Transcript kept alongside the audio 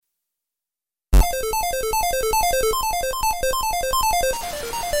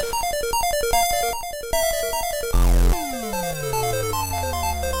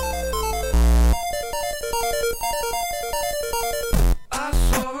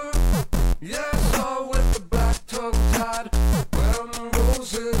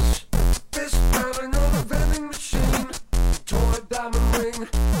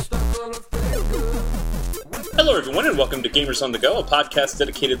everyone, and welcome to Gamers on the Go, a podcast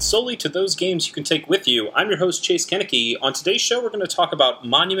dedicated solely to those games you can take with you. I'm your host, Chase Kennecke. On today's show, we're going to talk about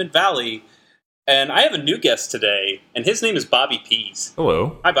Monument Valley, and I have a new guest today, and his name is Bobby Pease.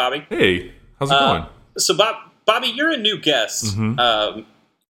 Hello. Hi, Bobby. Hey, how's it going? So, Bobby, you're a new guest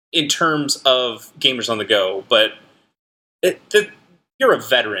in terms of Gamers on the Go, but you're a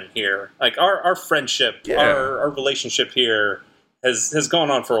veteran here. Like, our friendship, our relationship here has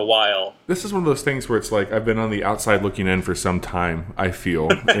gone on for a while. This is one of those things where it's like I've been on the outside looking in for some time, I feel,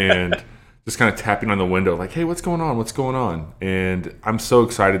 and just kind of tapping on the window like, hey, what's going on? What's going on? And I'm so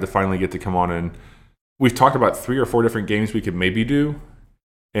excited to finally get to come on. And we've talked about 3 or 4 different games we could maybe do,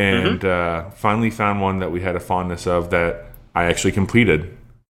 and finally found one that we had a fondness of that I actually completed.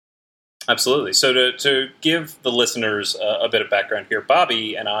 Absolutely. So to give the listeners a bit of background here,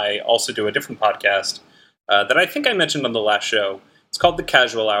 Bobby and I also do a different podcast that I think I mentioned on the last show. It's called The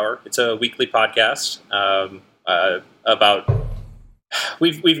Casual Hour. It's a weekly podcast about...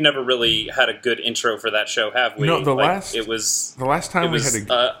 We've never really had a good intro for that show, have we? No, the last time we had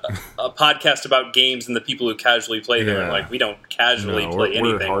a podcast about games and the people who casually play them. Like, we don't casually play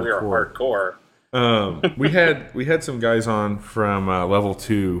anything. We are hardcore. We had some guys on from Level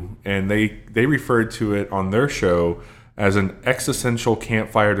 2, and they referred to it on their show as an existential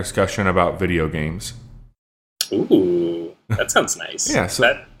campfire discussion about video games. Ooh, that sounds nice. Yeah,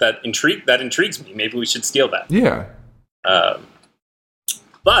 so that intrigues me. Maybe we should steal that. Yeah.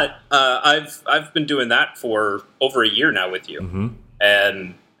 But I've been doing that for over a year now with you,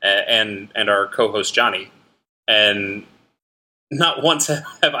 and our co-host Johnny, and not once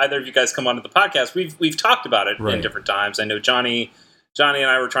have either of you guys come onto the podcast. We've talked about it in different times. I know Johnny and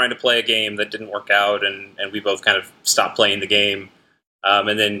I were trying to play a game that didn't work out, and we both kind of stopped playing the game.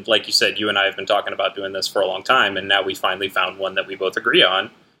 And then, like you said, you and I have been talking about doing this for a long time, and now we finally found one that we both agree on,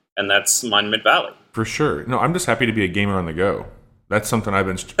 and that's Monument Valley. For sure. No, I'm just happy to be a gamer on the go. That's something I've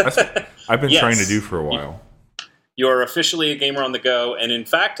been trying to do for a while. You're officially a gamer on the go, and in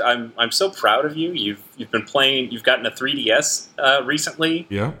fact, I'm so proud of you. You've been playing. You've gotten a 3DS recently.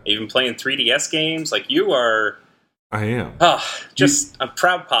 Yeah. You've been playing 3DS games. Like, you are. I am. A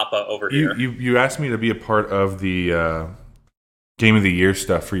proud papa over here. You asked me to be a part of the Game of the Year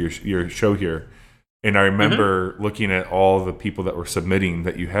stuff for your show here, and I remember looking at all the people that were submitting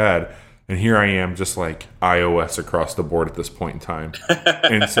that you had. And here I am, just like iOS across the board at this point in time.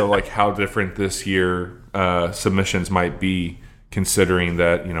 And so, like, how different this year submissions might be, considering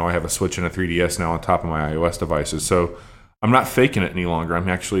that, you know, I have a Switch and a 3DS now on top of my iOS devices. So I'm not faking it any longer. I'm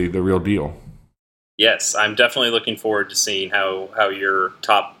actually the real deal. Yes, I'm definitely looking forward to seeing how your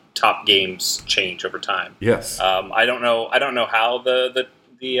top games change over time. Yes. I don't know how the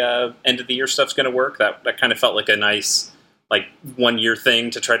end of the year stuff's going to work. That kind of felt like a nice, like, 1 year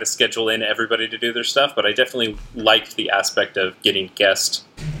thing to try to schedule in everybody to do their stuff, but I definitely liked the aspect of getting guest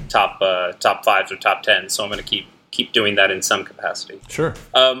top 5s or top 10s, so I'm going to keep doing that in some capacity. Sure.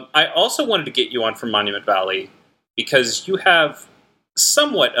 I also wanted to get you on from Monument Valley because you have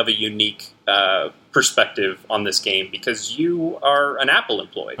somewhat of a unique perspective on this game, because you are an Apple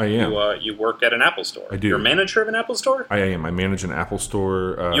employee. I am. You work at an Apple store. I do. You're a manager of an Apple store? I am. I manage an Apple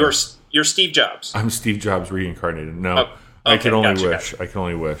store. You're Steve Jobs. I'm Steve Jobs reincarnated. No. Oh. Okay, I can only wish. Gotcha. I can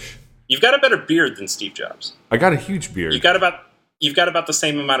only wish. You've got a better beard than Steve Jobs. I got a huge beard. You've got about the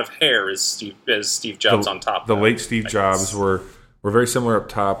same amount of hair as Steve Jobs on top. The late Steve Jobs were very similar up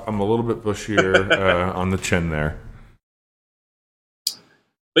top. I'm a little bit bushier on the chin there.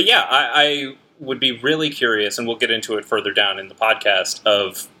 But yeah, I would be really curious, and we'll get into it further down in the podcast,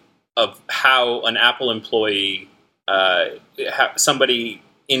 of how an Apple employee, somebody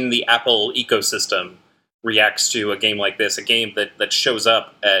in the Apple ecosystem, reacts to a game like this, a game that shows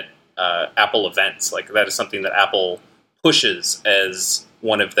up at Apple events. Like, that is something that Apple pushes as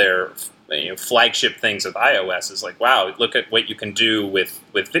one of their flagship things with iOS, is like, wow, look at what you can do with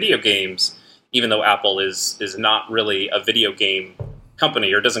video games, even though Apple is not really a video game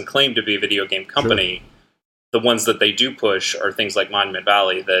company, or doesn't claim to be a video game company. Sure. The ones that they do push are things like Monument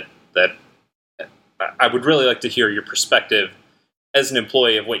Valley that I would really like to hear your perspective as an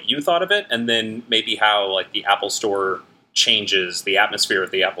employee of what you thought of it, and then maybe how, like, the Apple Store changes, the atmosphere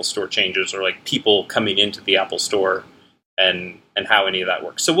of the Apple Store changes, or, like, people coming into the Apple Store, and how any of that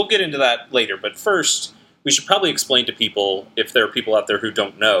works. So we'll get into that later, but first, we should probably explain to people, if there are people out there who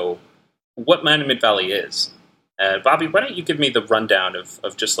don't know, what Monument Valley is. Bobby, why don't you give me the rundown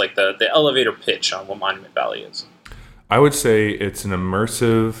of just, like, the elevator pitch on what Monument Valley is? I would say it's an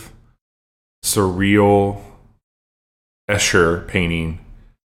immersive, surreal Escher painting,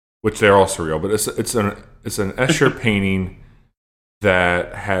 which they're all surreal, but it's an Escher painting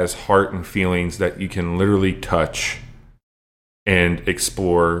that has heart and feelings that you can literally touch and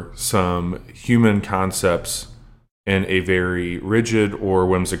explore some human concepts in a very rigid or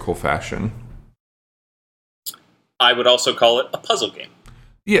whimsical fashion. I would also call it a puzzle game.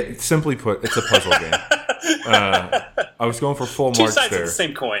 Yeah, simply put, it's a puzzle game. I was going for full marks there. Two sides of the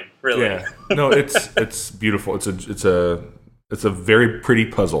same coin, really. Yeah, no, it's beautiful. It's a very pretty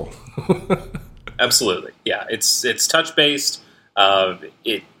puzzle. Absolutely, yeah. It's touch based.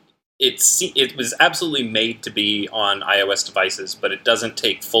 It was absolutely made to be on iOS devices, but it doesn't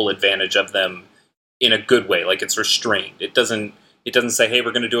take full advantage of them in a good way. Like, it's restrained. It doesn't say, hey,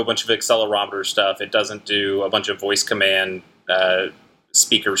 we're going to do a bunch of accelerometer stuff. It doesn't do a bunch of voice command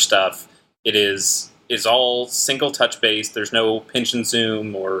speaker stuff. It is all single touch based. There's no pinch and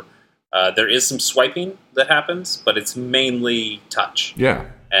zoom, or there is some swiping that happens, but it's mainly touch. Yeah.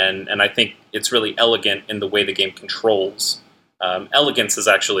 And I think it's really elegant in the way the game controls. Elegance is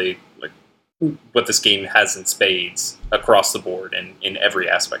actually like what this game has in spades across the board and in every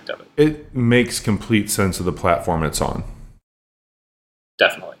aspect of it. It makes complete sense of the platform it's on.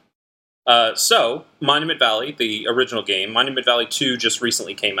 Definitely. So, Monument Valley, the original game, Monument Valley 2 just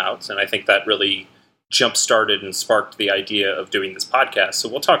recently came out, and I think that really jump-started and sparked the idea of doing this podcast. So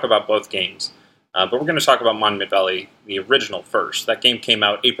we'll talk about both games. But we're going to talk about Monument Valley, the original, first. That game came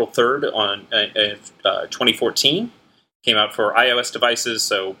out April 3rd on 2014. Came out for iOS devices,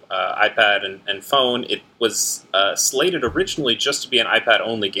 so iPad and phone. It was slated originally just to be an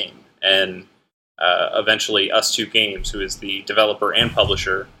iPad-only game, and eventually Us2 Games, who is the developer and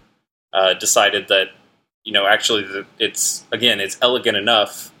publisher, decided that, actually it's elegant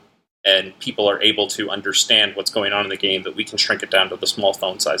enough, and people are able to understand what's going on in the game, that we can shrink it down to the small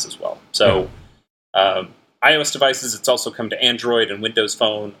phone size as well. So, iOS devices, it's also come to Android and Windows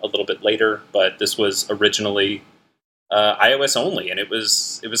Phone a little bit later, but this was originally iOS only, and it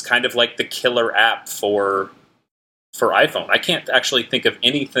was kind of like the killer app for iPhone. I can't actually think of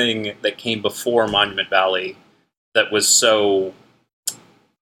anything that came before Monument Valley that was so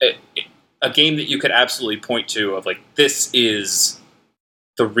a game that you could absolutely point to of like, this is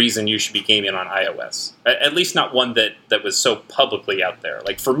the reason you should be gaming on iOS. At least not one that was so publicly out there.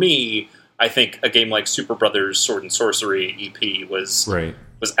 Like, for me, I think a game like Super Brothers Sword and Sorcery EP was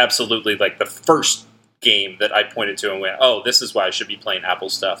absolutely like the first game that I pointed to and went, oh, this is why I should be playing Apple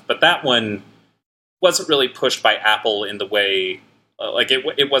stuff. But that one wasn't really pushed by Apple in the way,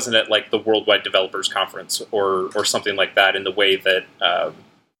 it wasn't at like the Worldwide Developers Conference or something like that in the way that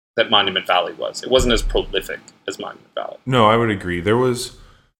that Monument Valley was. It wasn't as prolific as Monument Valley. No, I would agree. There was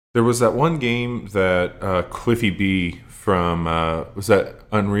that one game that Cliffy B from was that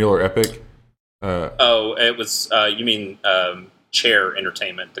Unreal or Epic? It was. You mean Chair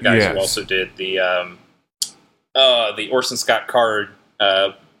Entertainment, the guys who also did the Orson Scott Card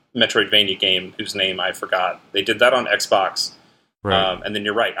Metroidvania game, whose name I forgot. They did that on Xbox. Right. And then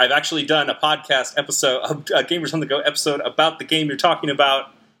you're right. I've actually done a podcast episode, a Gamers on the Go episode about the game you're talking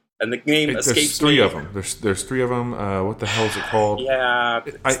about, and the name escapes me. There's three of them. There's three of them. What the hell is it called? Yeah,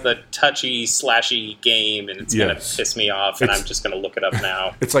 it's the touchy, slashy game, and it's going to piss me off, and I'm just going to look it up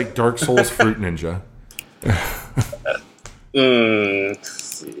now. It's like Dark Souls Fruit Ninja.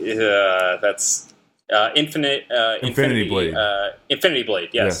 Yeah, that's Infinity Blade. Infinity Blade,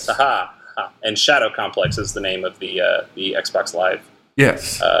 yes. Aha. And Shadow Complex is the name of the Xbox Live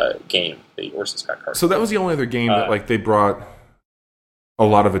game, the Orson Scott Card. So that was the only other game that they brought a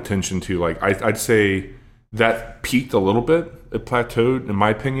lot of attention to. Like, I'd say that peaked a little bit. It plateaued, in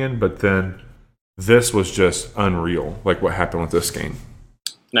my opinion, but then this was just unreal, like what happened with this game.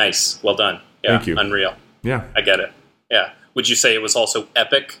 Nice. Well done. Yeah, thank you. Unreal. Yeah. I get it. Yeah. Would you say it was also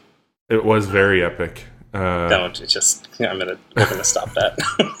epic? It was very epic. We're gonna stop that.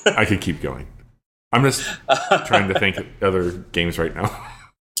 I could keep going. I'm just trying to think of other games right now.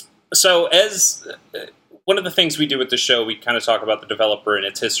 So, as one of the things we do with the show, we kind of talk about the developer and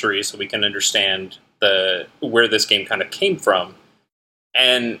its history, so we can understand where this game kind of came from.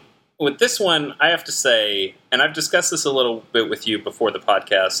 And with this one, I have to say, and I've discussed this a little bit with you before the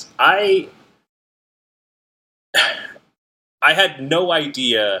podcast, I had no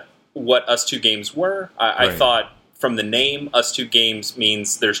idea what Us2 Games were. I thought from the name, Us2 Games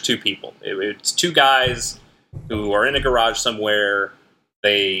means there's two people. It's two guys who are in a garage somewhere.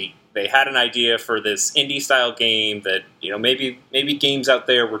 They had an idea for this indie style game that, maybe games out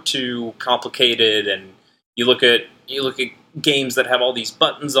there were too complicated, and you look at games that have all these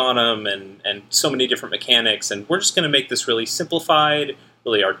buttons on them and so many different mechanics, and we're just going to make this really simplified,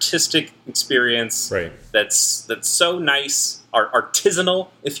 really artistic experience that's so nice, artisanal,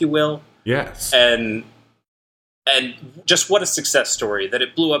 if you will. Yes. And and just what a success story that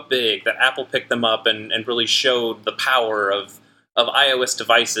it blew up big, that Apple picked them up and really showed the power of iOS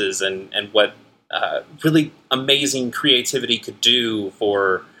devices and what really amazing creativity could do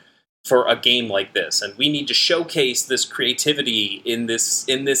for a game like this. And we need to showcase this creativity in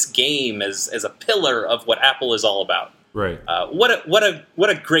this game as a pillar of what Apple is all about. Right. What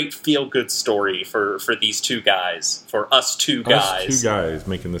a great feel good story for these two guys, for us two guys. Us two guys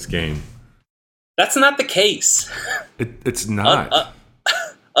making this game. That's not the case. It's not.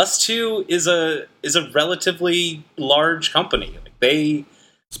 Us2 is a relatively large company. Like they,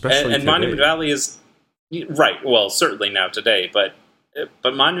 Especially and Monument Valley is right. Well, certainly now today, but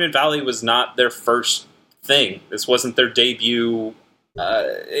Monument Valley was not their first thing. This wasn't their debut.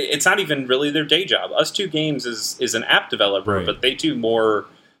 It's not even really their day job. Us2 Games is an app developer, right. But they do more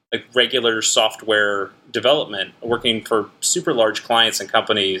like regular software development, working for super large clients and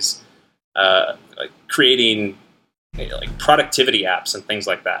companies, like creating like productivity apps and things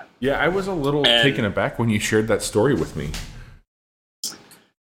like that. Yeah, I was a little taken aback when you shared that story with me.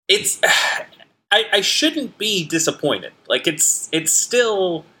 It's I shouldn't be disappointed. Like it's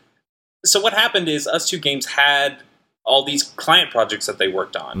still. So what happened is Us2 Games had all these client projects that they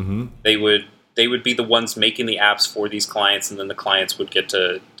worked on. Mm-hmm. They would be the ones making the apps for these clients, and then the clients would get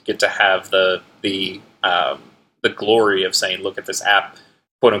to have the glory of saying, "Look at this app,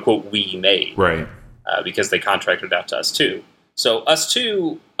 quote unquote, we made." Right. Because they contracted out to Us2. So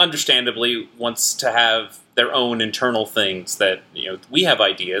Us2, understandably, wants to have their own internal things that, we have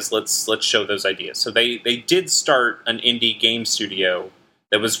ideas. Let's show those ideas. So they did start an indie game studio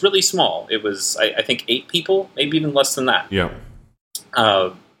that was really small. It was, I think, 8 people, maybe even less than that. Yeah.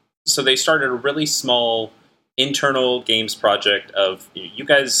 So they started a really small internal games project of, you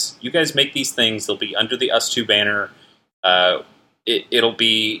guys make these things. They'll be under the Us2 banner.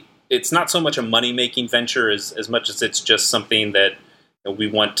 It's not so much a money-making venture as much as it's just something that we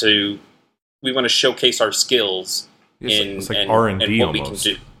want to showcase our skills it's like R&D what almost.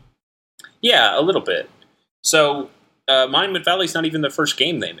 we can do. Yeah, a little bit. So Monument Valley's not even the first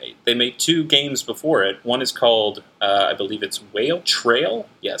game they made. They made 2 games before it. One is called, I believe it's Whale Trail.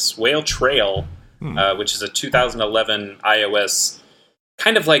 Yes, Whale Trail, which is a 2011 iOS,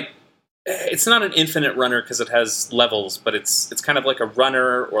 kind of like, it's not an infinite runner because it has levels, but it's kind of like a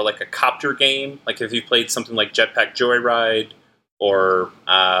runner or like a copter game. Like if you played something like Jetpack Joyride, or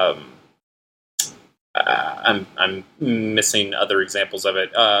I'm missing other examples of it.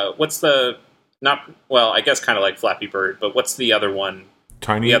 What's the I guess kind of like Flappy Bird, but what's the other one?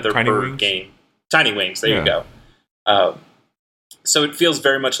 Tiny bird Wings? game. Tiny Wings. There you go. So it feels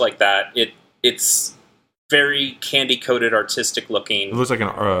very much like that. It's very candy-coated, artistic looking. It looks like an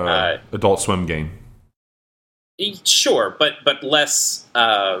Adult Swim game. Sure, but less in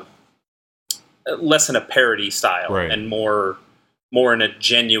a parody style, right. And more in a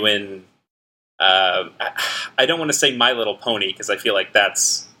genuine. I don't want to say My Little Pony because I feel like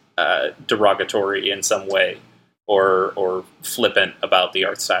that's derogatory in some way or flippant about the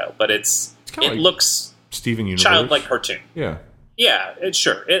art style, but it like looks Steven Universe. childlike cartoon. Yeah,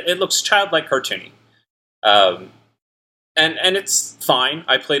 it looks childlike cartoony. And it's fine.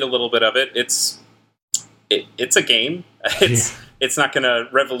 I played a little bit of it. It's a game. It's not going to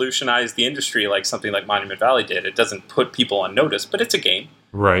revolutionize the industry like something like Monument Valley did. It doesn't put people on notice, but it's a game.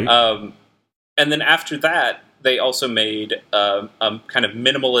 Right. And then after that, they also made a kind of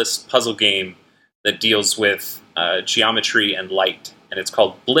minimalist puzzle game that deals with geometry and light, and it's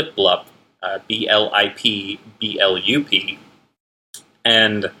called Blip Blup, BLIPBLUP,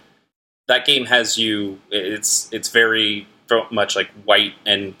 and that game has you. It's very much like white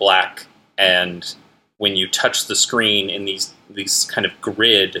and black, and when you touch the screen in these kind of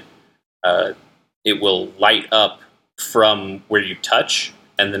grid, it will light up from where you touch,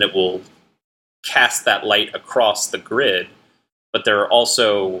 and then it will cast that light across the grid. But there are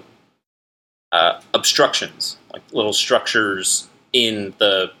also obstructions, like little structures in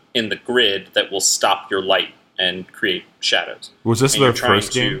the grid that will stop your light and create shadows. Was this their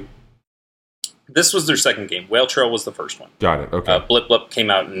first game? This was their second game. Whale Trail was the first one. Got it. Okay. Blip Blip came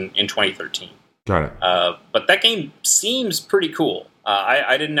out in 2013. Got it. But that game seems pretty cool.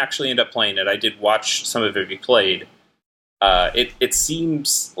 I didn't actually end up playing it. I did watch some of it be played. It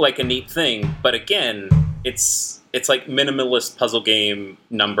seems like a neat thing, but again, it's like minimalist puzzle game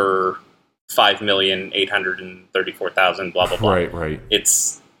number 5,834,000 blah blah blah. Right.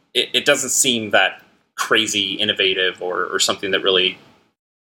 It doesn't seem that crazy innovative or something that really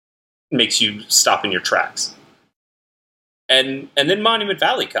makes you stop in your tracks. And then Monument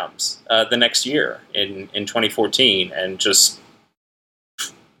Valley comes the next year in 2014, and just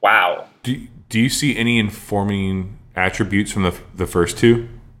wow. Do do you see any informing attributes from the first two?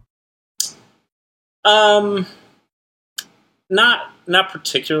 Not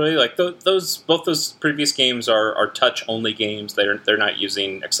particularly. Like both those previous games are touch only games. They're not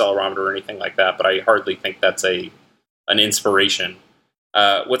using accelerometer or anything like that. But I hardly think that's an inspiration.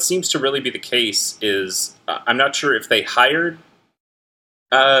 What seems to really be the case is I'm not sure if they hired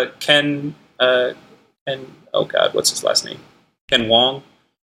Ken. Oh God, what's his last name? Ken Wong.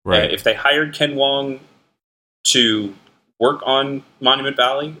 Right. If they hired Ken Wong to work on Monument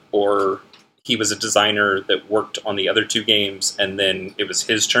Valley, or he was a designer that worked on the other two games, and then it was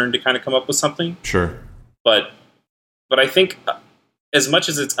his turn to kind of come up with something. Sure. But I think as much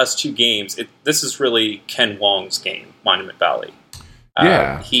as it's us two games, this is really Ken Wong's game, Monument Valley.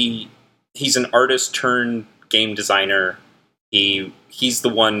 Yeah. He's an artist turned game designer. He's the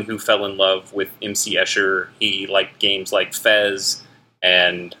one who fell in love with MC Escher. He liked games like Fez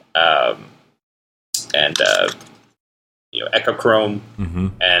and Echochrome Mm-hmm.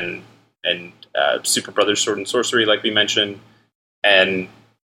 and Super Brothers Sword and Sorcery, like we mentioned, and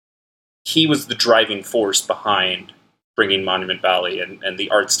he was the driving force behind bringing Monument Valley and the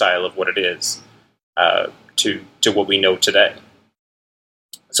art style of what it is to what we know today.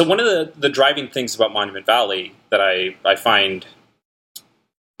 So one of the driving things about Monument Valley that I find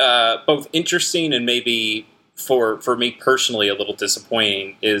both interesting and maybe for me personally a little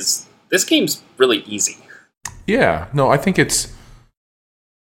disappointing is this game's really easy. Yeah. No, I think that's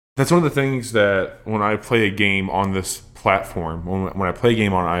one of the things that when I play a game on this platform, when I play a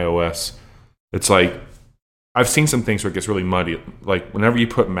game on iOS, it's like I've seen some things where it gets really muddy. Like whenever you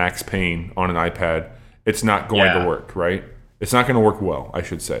put Max Payne on an iPad, it's not going to work, right? It's not going to work well, I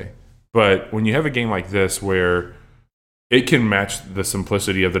should say. But when you have a game like this where it can match the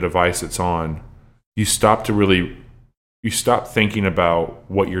simplicity of the device it's on, you stop thinking about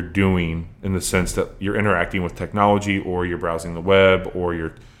what you're doing in the sense that you're interacting with technology, or you're browsing the web, or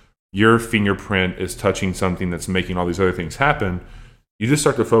your fingerprint is touching something that's making all these other things happen. You just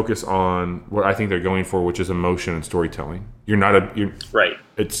start to focus on what I think they're going for, which is emotion and storytelling. You're right.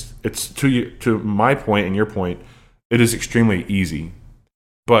 It's to my point and your point. It is extremely easy,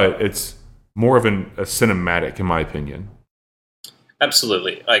 but it's more of a cinematic, in my opinion.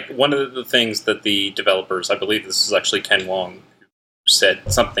 Absolutely. Like one of the things that the developers, I believe this is actually Ken Wong, who said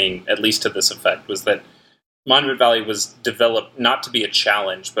something at least to this effect, was that Monument Valley was developed not to be a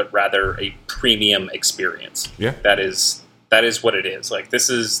challenge, but rather a premium experience. Yeah, that is what it is. Like this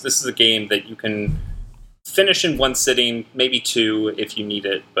is a game that you can finish in one sitting, maybe two if you need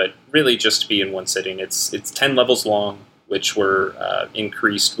it, but really just to be in one sitting. It's 10 levels long, which were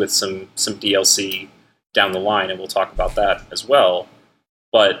increased with some DLC down the line, and we'll talk about that as well.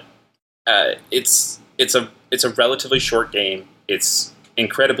 But it's a relatively short game. It's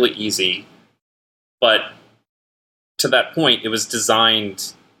incredibly easy, but to that point, it was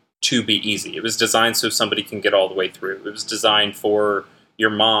designed to be easy. It was designed so somebody can get all the way through. It was designed for your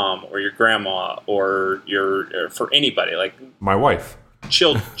mom or your grandma or for anybody, like my wife.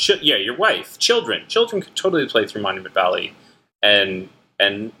 Your wife, children could totally play through Monument Valley and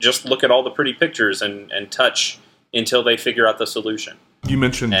just look at all the pretty pictures and touch until they figure out the solution. You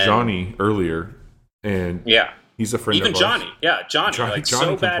mentioned Johnny earlier, and he's a friend even of Johnny. ours. Yeah, Johnny like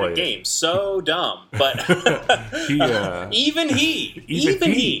so bad at games, so dumb, but even he. He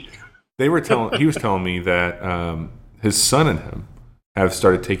was telling me that his son and him have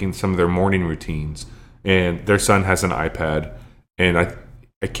started taking some of their morning routines, and their son has an iPad, and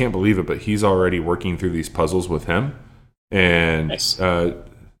I can't believe it, but he's already working through these puzzles with him. And nice.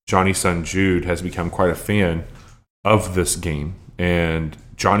 Johnny's son Jude has become quite a fan of this game, and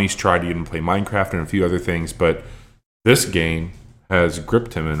Johnny's tried to even play Minecraft and a few other things, but this game has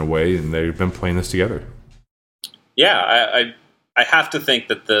gripped him in a way, and they've been playing this together. Yeah, I have to think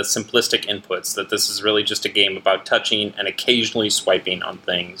that the simplistic inputs, that this is really just a game about touching and occasionally swiping on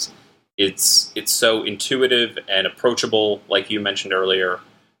things. It's so intuitive and approachable, like you mentioned earlier,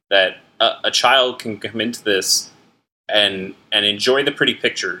 that a child can come into this and enjoy the pretty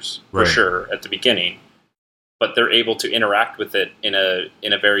pictures for sure at the beginning, but they're able to interact with it in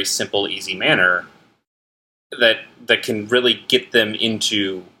a very simple, easy manner that can really get them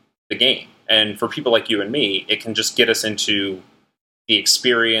into the game. And for people like you and me, it can just get us into the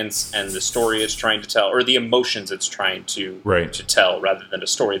experience and the story it's trying to tell, or the emotions it's trying to tell, rather than a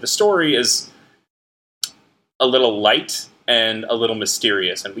story. The story is a little light and a little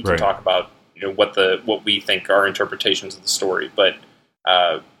mysterious, and we can talk about what we think are interpretations of the story. But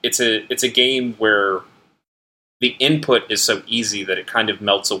it's a game where the input is so easy that it kind of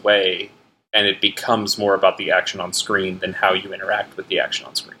melts away and it becomes more about the action on screen than how you interact with the action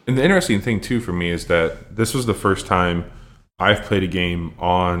on screen. And the interesting thing too for me is that this was the first time I've played a game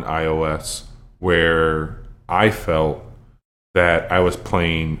on iOS where I felt that I was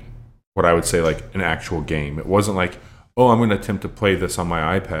playing what I would say like an actual game. It wasn't like, oh, I'm going to attempt to play this on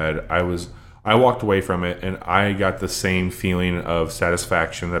my iPad. I walked away from it and I got the same feeling of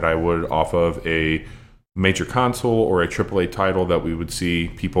satisfaction that I would off of a major console or a AAA title that we would see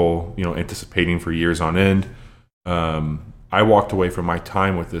people, anticipating for years on end. I walked away from my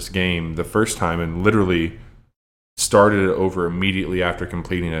time with this game the first time and literally started it over immediately after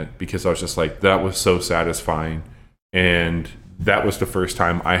completing it because I was just like, that was so satisfying. And that was the first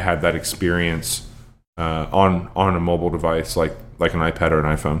time I had that experience on a mobile device like an iPad or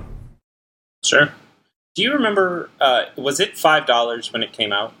an iPhone. Sure. Do you remember? Was it $5 when it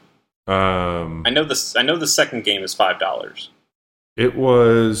came out? I know the second game is $5. It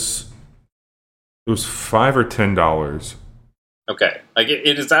was $5 or $10. Okay, like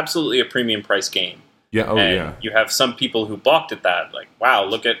it is absolutely a premium price game. Yeah. Oh, and yeah. You have some people who balked at that. Like, wow,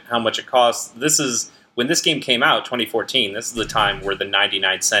 look at how much it costs. This is when this game came out, 2014. This is the time where the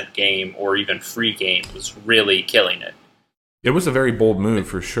 99-cent game or even free game was really killing it. It was a very bold move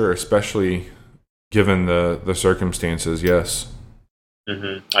for sure, especially given the circumstances. Yes.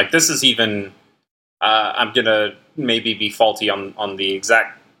 Mm-hmm. Like this is even. I'm gonna maybe be faulty on the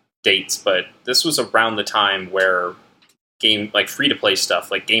exact dates, but this was around the time where game like free to play stuff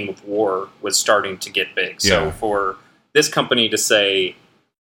like Game of War was starting to get big. Yeah. So for this company to say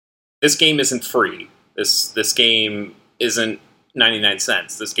this game isn't free, this game isn't 99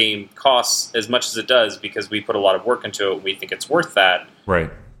 cents. This game costs as much as it does because we put a lot of work into it. We think it's worth that.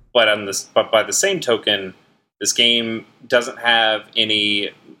 Right. But by the same token, this game doesn't have any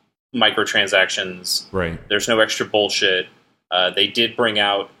microtransactions. Right. There's no extra bullshit. They did bring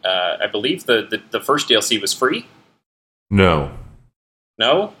out, I believe the first DLC was free. No.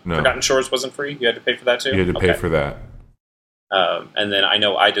 Forgotten Shores wasn't free. You had to pay for that too. You had to pay for that. And then I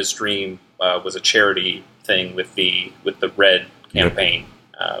know Ida's Dream was a charity thing with the Red campaign.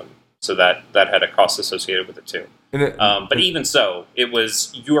 Yep. So that had a cost associated with it too. But even so, it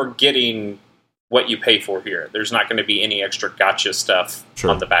was you're getting what you pay for here. There's not going to be any extra gotcha stuff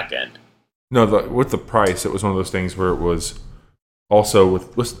on the back end. No, with the price, it was one of those things where it was also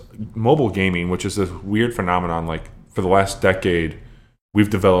with mobile gaming, which is a weird phenomenon. Like for the last decade, we've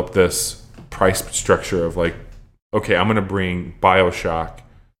developed this price structure of like, okay, I'm going to bring BioShock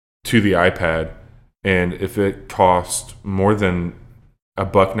to the iPad, and if it costs more than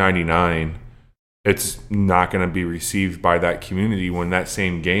 $1.99, it's not going to be received by that community when that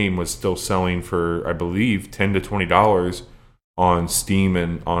same game was still selling for, I believe, $10 to $20 on Steam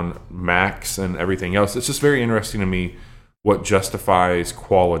and on Macs and everything else. It's just very interesting to me what justifies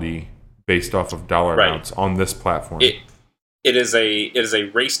quality based off of dollar amounts on this platform. It is a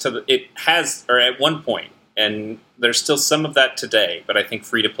race to it has, or at one point, and there's still some of that today, but I think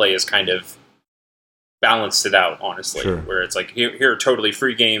free to play is kind of balanced it out, honestly, sure. Where it's like here are totally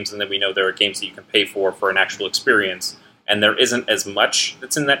free games, and then we know there are games that you can pay for an actual experience, and there isn't as much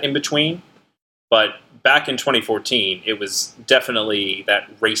that's in that in between. But back in 2014, it was definitely that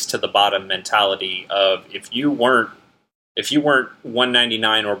race to the bottom mentality of if you weren't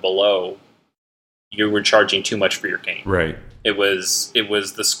 $1.99 or below, you were charging too much for your game. Right. It was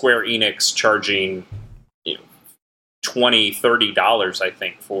the Square Enix charging $20, $30, I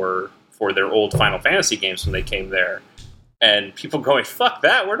think, for their old Final Fantasy games when they came there, and people going, "Fuck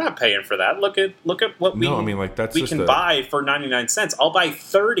that! We're not paying for that. Look at what we can buy for 99 cents. I'll buy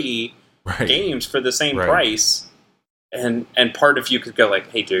 30 games for the same price." And part of you could go like,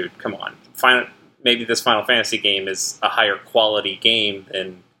 "Hey, dude, come on. Maybe this Final Fantasy game is a higher quality game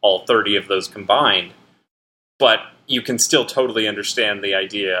than all 30 of those combined." But you can still totally understand the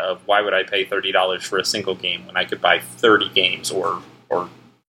idea of why would I pay $30 for a single game when I could buy 30 games or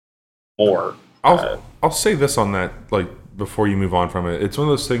more. I'll say this on that, like before you move on from it. It's one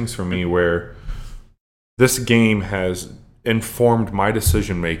of those things for me where this game has informed my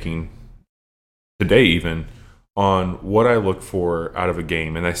decision making today, even on what I look for out of a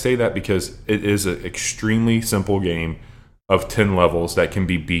game. And I say that because it is an extremely simple game of 10 levels that can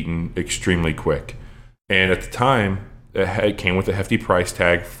be beaten extremely quick. And at the time, it came with a hefty price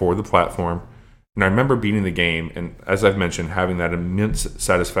tag for the platform. And I remember beating the game, and as I've mentioned, having that immense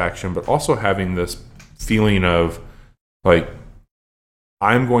satisfaction, but also having this feeling of, like,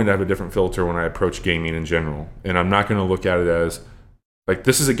 I'm going to have a different filter when I approach gaming in general. And I'm not going to look at it as, like,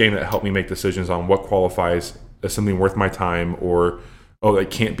 this is a game that helped me make decisions on what qualifies as something worth my time, or, oh,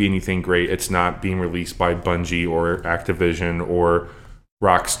 it can't be anything great. It's not being released by Bungie or Activision or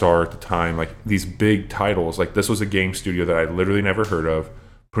Rockstar at the time, like these big titles. Like this was a game studio that I literally never heard of,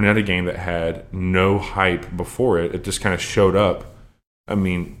 putting out a game that had no hype before it. It just kind of showed up. I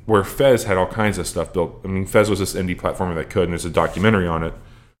mean, where Fez had all kinds of stuff built. I mean, Fez was this indie platformer that could, and there's a documentary on it.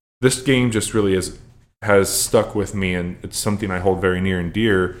 This game just really has stuck with me, and it's something I hold very near and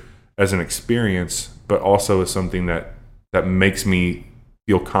dear as an experience, but also as something that makes me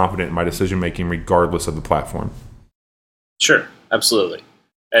feel confident in my decision making regardless of the platform. Sure, absolutely.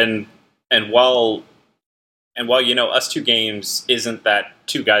 And while Us Two Games isn't that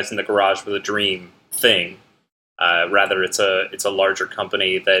two guys in the garage with a dream thing, rather it's a larger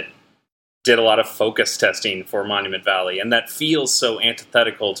company that did a lot of focus testing for Monument Valley, and that feels so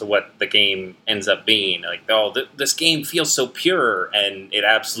antithetical to what the game ends up being. Like, this game feels so pure, and it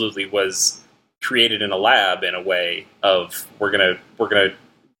absolutely was created in a lab in a way of we're gonna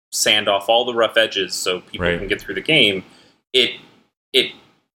sand off all the rough edges so people can get through the game. It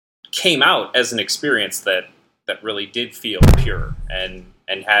came out as an experience that really did feel pure and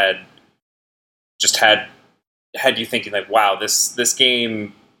had you thinking like, wow, this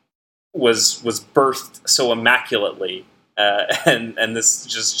game was birthed so immaculately, and this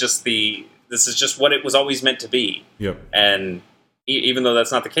is just what it was always meant to be. Yep. And even though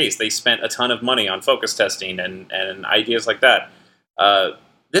that's not the case, they spent a ton of money on focus testing and ideas like that.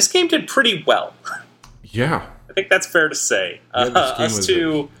 This game did pretty well. Yeah, I think that's fair to say. Yeah, this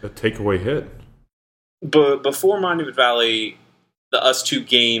game was a takeaway hit. But before Monument Valley, the Us Two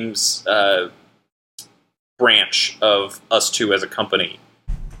Games branch of Us Two as a company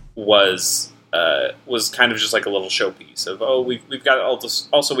was kind of just like a little showpiece of we've got all this.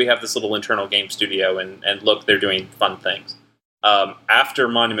 Also, we have this little internal game studio, and look, they're doing fun things. After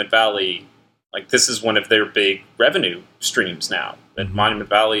Monument Valley, like this is one of their big revenue streams now. And Monument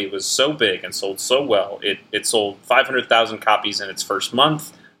Valley was so big and sold so well. It sold 500,000 copies in its first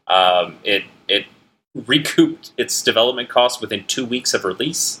month. It recouped its development costs within 2 weeks of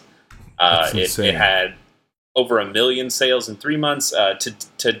release. It had over 1 million sales in 3 months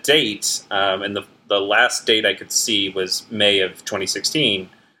to date. And the last date I could see was May of 2016.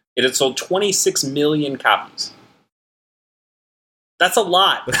 It had sold 26 million copies. That's a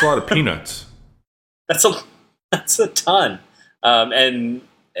lot. That's a lot of peanuts. That's a ton. And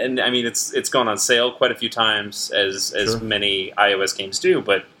I mean it's gone on sale quite a few times as Sure. many iOS games do,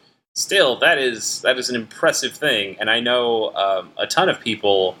 but still that is an impressive thing. And I know a ton of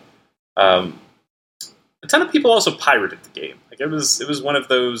people also pirated the game. Like it was one of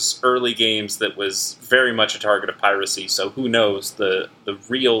those early games that was very much a target of piracy. So who knows the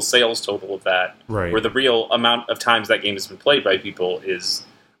real sales total of that, Right. or the real amount of times that game has been played by people is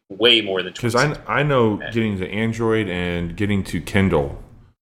way more than 20. Because I know getting to Android and getting to Kindle,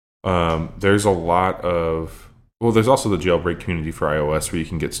 there's a lot of... Well, there's also the jailbreak community for iOS where you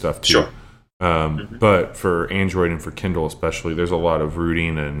can get stuff too. Sure. But for Android and for Kindle especially, there's a lot of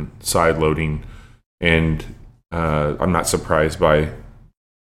rooting and side loading, and I'm not surprised by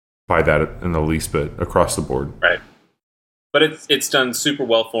that in the least bit across the board. Right. But it's done super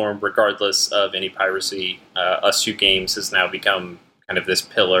well for them regardless of any piracy. Us Two Games has now become kind of this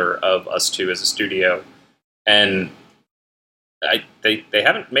pillar of Us Two as a studio. And they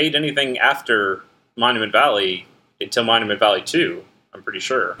haven't made anything after Monument Valley until Monument Valley 2, I'm pretty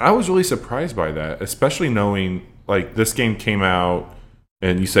sure. I was really surprised by that, especially knowing like this game came out,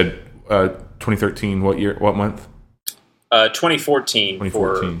 and you said 2013. What year? What month? 2014.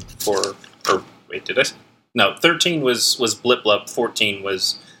 2014. For wait, did I? No, 13 was Blip Blub. 14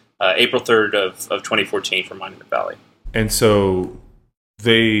 was April 3rd of 2014 for Monument Valley. And so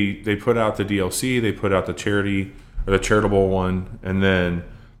they put out the DLC, they put out the charity or the charitable one, and then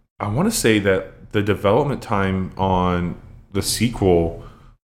I want to say that the development time on the sequel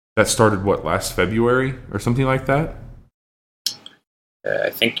that started last February or something like that. I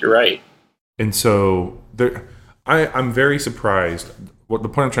think you're right. And so I'm very surprised. What the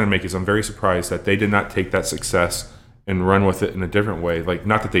point I'm trying to make is I'm very surprised that they did not take that success and run with it in a different way. Like,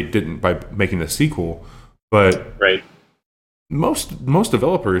 not that they didn't by making the sequel, but right. Most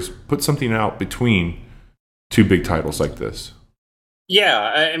developers put something out between two big titles like this.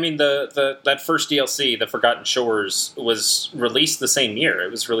 Yeah, I mean that first DLC, The Forgotten Shores, was released the same year. It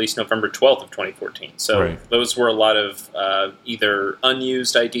was released November 12th of 2014. So Those were a lot of either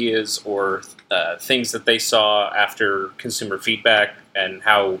unused ideas or things that they saw after consumer feedback and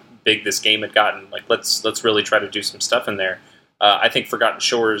how big this game had gotten. Like, let's really try to do some stuff in there. I think Forgotten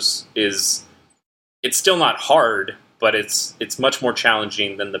Shores it's still not hard, but it's much more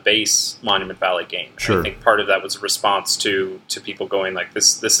challenging than the base Monument Valley game. Sure. I think part of that was a response to people going like,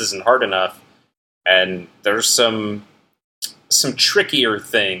 this isn't hard enough. And there's some some trickier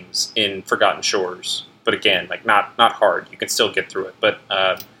things in Forgotten Shores, but again, like not hard. You can still get through it. But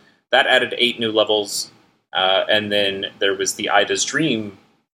that added 8 new levels, and then there was the Ida's Dream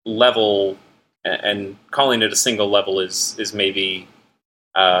level, and calling it a single level is maybe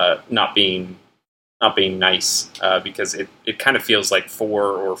not being nice, because it kind of feels like 4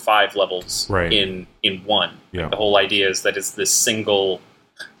 or 5 levels in one. Yeah. The whole idea is that it's this single.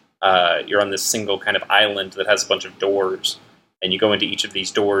 You're on this single kind of island that has a bunch of doors, and you go into each of these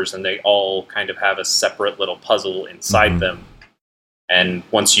doors, and they all kind of have a separate little puzzle inside them. And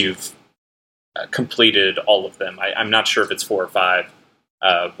once you've completed all of them, I'm not sure if it's 4 or 5.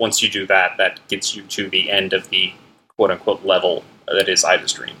 Once you do that, that gets you to the end of the quote-unquote level that is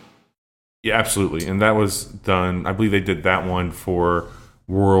Ida's Dream. Yeah, absolutely. And that was done, I believe they did that one for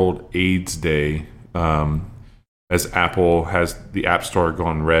World AIDS Day, as Apple has the App Store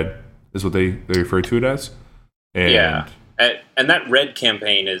gone red, is what they refer to it as. And yeah. And that red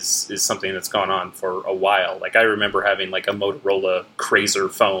campaign is something that's gone on for a while. Like, I remember having like a Motorola Crazer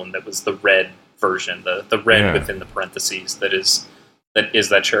phone that was the red version, the red within the parentheses that is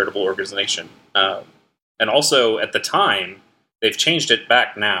that charitable organization. And also at the time, they've changed it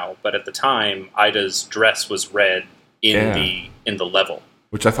back now, but at the time, Ida's dress was red in the level,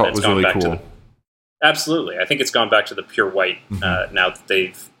 which I thought was really cool. Absolutely, I think it's gone back to the pure white now that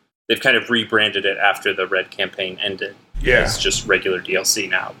they've kind of rebranded it after the red campaign ended. Yeah, it's just regular DLC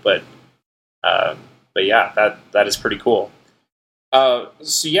now, but yeah, that is pretty cool. So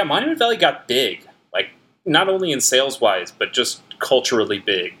yeah, Monument Valley got big, like not only in sales wise, but just culturally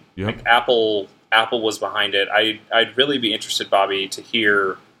big. Yep. Like Apple was behind it. I'd really be interested, Bobby, to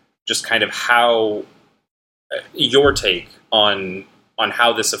hear just kind of how your take on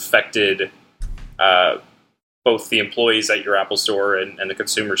how this affected both the employees at your Apple Store and the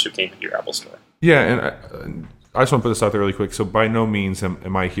consumers who came into your Apple Store. Yeah, and I just want to put this out there really quick. So by no means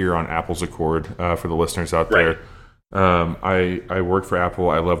am I here on Apple's accord for the listeners out there. I work for Apple.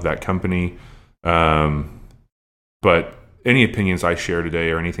 I love that company. But any opinions I share today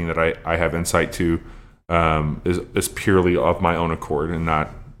or anything that I have insight to is purely of my own accord and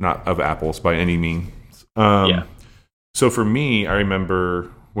not of Apple's by any means. So for me, I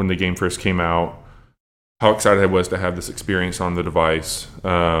remember when the game first came out, how excited I was to have this experience on the device.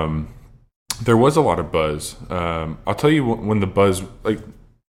 There was a lot of buzz. I'll tell you when the buzz, like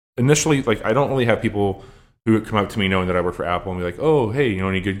initially, like I don't really have people who would come up to me knowing that I work for Apple and be like, oh, hey,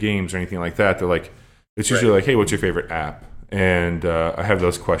 any good games or anything like that. They're like, it's usually like, hey, what's your favorite app? And I have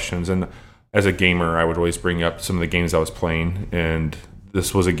those questions. And as a gamer, I would always bring up some of the games I was playing. And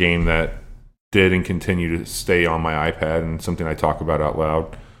this was a game that did and continue to stay on my iPad and something I talk about out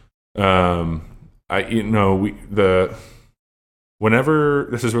loud. Whenever,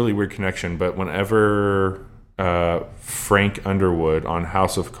 this is a really weird connection, but whenever Frank Underwood on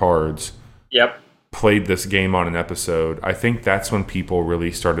House of Cards played this game on an episode, I think that's when people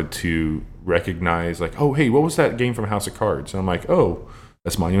really started to recognize, like, oh, hey, what was that game from House of Cards? And I'm like, oh,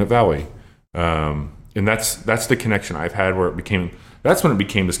 that's Monument Valley. And that's the connection I've had where that's when it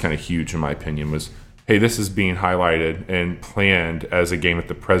became this kind of huge, in my opinion, was, hey, this is being highlighted and planned as a game that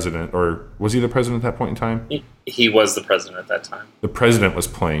the president, or was he the president at that point in time? He was the president at that time. The president was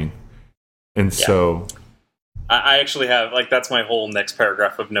playing. And so I actually have, like, that's my whole next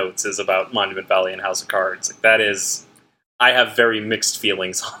paragraph of notes is about Monument Valley and House of Cards. Like, that is, I have very mixed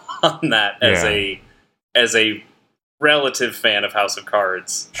feelings on that as a relative fan of House of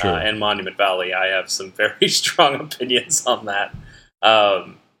Cards and Monument Valley. I have some very strong opinions on that.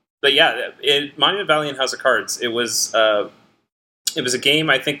 But yeah, Monument Valley and House of Cards, it was a game,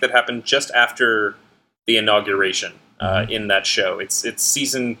 I think, that happened just after the inauguration in that show. It's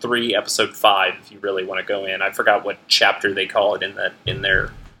season 3, episode 5, if you really want to go in. I forgot what chapter they call it in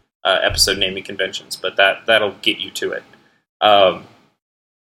their episode naming conventions, but that'll get you to it.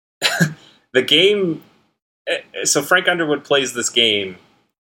 The game, so Frank Underwood plays this game,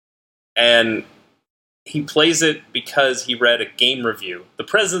 and he plays it because he read a game review. The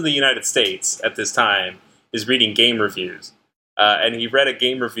President of the United States at this time is reading game reviews. And he read a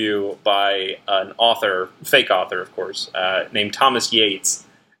game review by an author, fake author, of course, named Thomas Yates,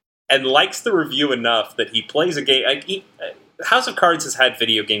 and likes the review enough that he plays a game. House of Cards has had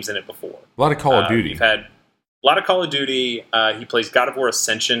video games in it before. A lot of Call of Duty. We've had a lot of Call of Duty. He plays God of War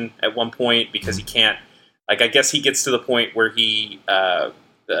Ascension at one point because he can't. Like, I guess he gets to the point where he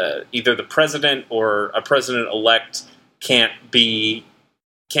either the president or a president-elect can't play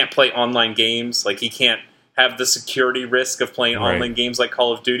online games. Like, he can't have the security risk of playing online games like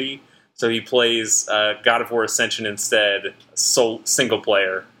Call of Duty. So he plays God of War Ascension instead, single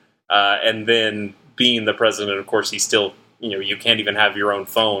player. And then being the president, of course, he still you can't even have your own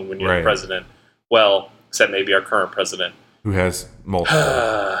phone when you're Right. the president. Well, except maybe our current president. Who has multiple.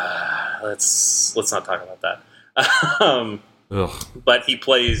 Let's not talk about that. Ugh. But he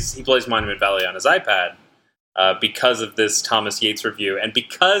plays Monument Valley on his iPad because of this Thomas Yates review, and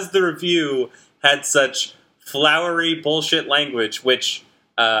because the review had such flowery bullshit language, which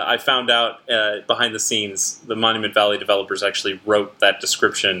I found out behind the scenes, the Monument Valley developers actually wrote that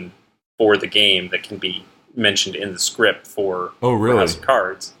description for the game that can be mentioned in the script for Oh, really? House of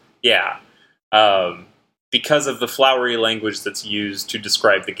Cards. Yeah. Because of the flowery language that's used to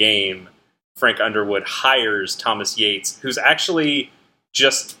describe the game, Frank Underwood hires Thomas Yates, who's actually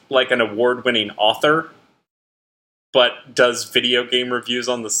just like an award-winning author, but does video game reviews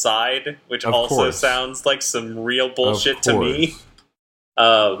on the side, which Of also course. sounds like some real bullshit Of to me.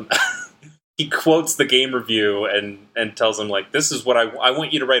 He quotes the game review and tells him, like, this is what I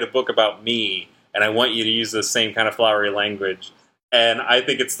want you to write a book about me, and I want you to use the same kind of flowery language. And I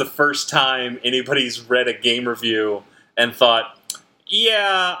think it's the first time anybody's read a game review and thought,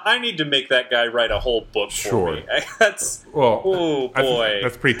 yeah, I need to make that guy write a whole book for me. That's, Well, oh boy.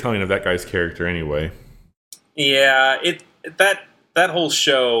 that's pretty telling of that guy's character anyway. Yeah, that whole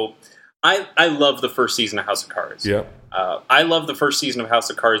show, I love the first season of House of Cards. Yep. I love the first season of House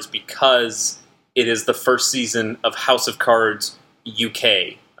of Cards because it is the first season of House of Cards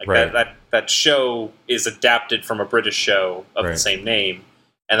UK. Like Right. that show is adapted from a British show of the Right. same name,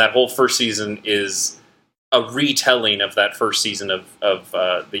 and that whole first season is a retelling of that first season of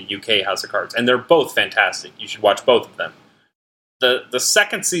the UK House of Cards, and they're both fantastic. You should watch both of them. The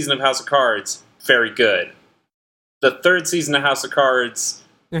second season of House of Cards, very good. The third season of House of Cards,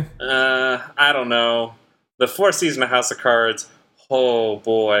 I don't know. The fourth season of House of Cards, oh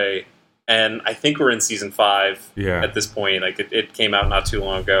boy. And I think we're in season 5 Yeah. at this point. Like it came out not too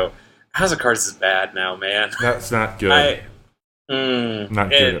long ago. House of Cards is bad now, man. That's not good. Not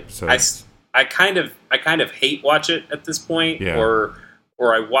good episodes. I kind of hate watch it at this point, Yeah. or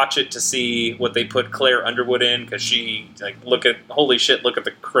I watch it to see what they put Claire Underwood in, because she, like, look at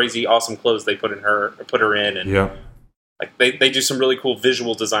the crazy awesome clothes they put her in, and Yep. like they do some really cool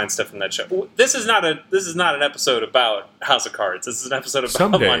visual design stuff in that show. This is not an episode about House of Cards. This is an episode about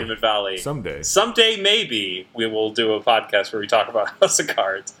Someday. Monument Valley. Someday. Maybe we will do a podcast where we talk about House of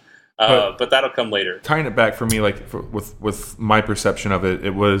Cards, but that'll come later. Tying it back for me, with my perception of it,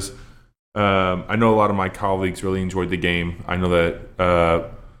 it was. I know a lot of my colleagues really enjoyed the game. I know that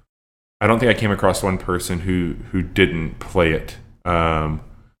I don't think I came across one person who didn't play it. And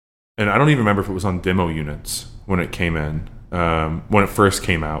I don't even remember if it was on demo units when it came in, when it first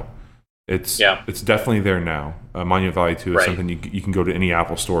came out. It's definitely there now. Monument Valley 2 is something you can go to any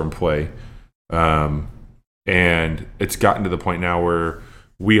Apple store and play. And it's gotten to the point now where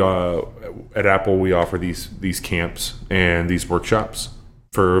we at Apple, we offer these camps and these workshops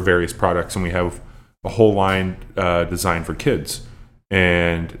for various products, and we have a whole line designed for kids.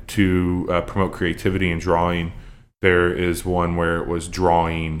 And to promote creativity and drawing, there is one where it was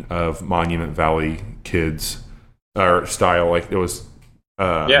drawing of Monument Valley kids, or style, like it was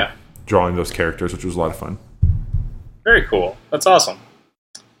drawing those characters, which was a lot of fun. Very cool. That's awesome.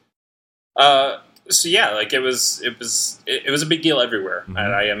 So yeah, like it was a big deal everywhere, Mm-hmm.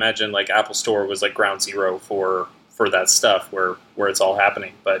 and I imagine like Apple Store was like ground zero for that stuff where it's all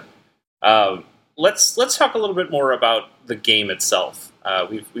happening. But let's talk a little bit more about the game itself.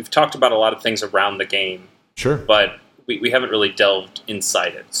 We've talked about a lot of things around the game, Sure. but we haven't really delved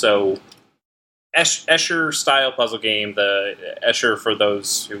inside it. So Escher style puzzle game. The Escher, for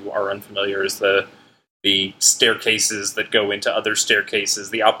those who are unfamiliar, is the staircases that go into other staircases,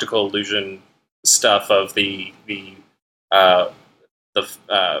 the optical illusion stuff of the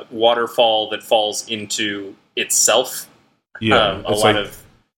waterfall that falls into itself. Yeah, a lot of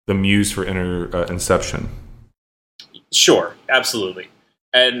the muse for Inception. Sure, absolutely,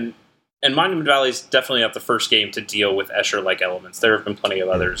 and Monument Valley is definitely not the first game to deal with Escher-like elements. There have been plenty of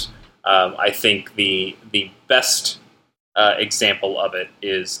others. I think the best example of it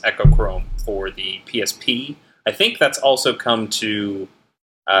is Echochrome for the PSP. I think that's also come to.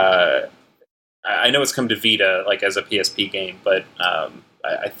 I know it's come to Vita, like as a PSP game, but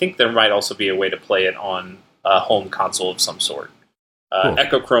I think there might also be a way to play it on a home console of some sort. Cool.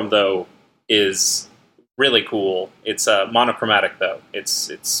 Echochrome, though, is really cool. It's monochromatic, though.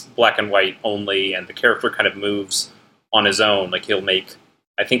 It's black and white only, and the character kind of moves on his own. Like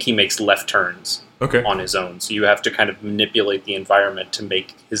I think he makes left turns on his own. So you have to kind of manipulate the environment to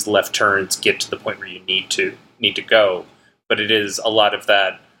make his left turns get to the point where you need to go. But it is a lot of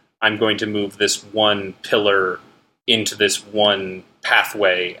that. I'm going to move this one pillar into this one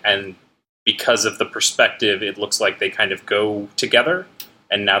pathway, and because of the perspective, it looks like they kind of go together.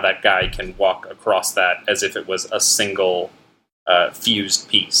 And now that guy can walk across that as if it was a single fused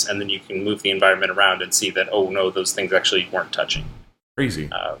piece. And then you can move the environment around and see that, oh no, those things actually weren't touching. Crazy.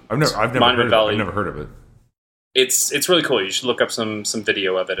 I've never heard of it. It's really cool. You should look up some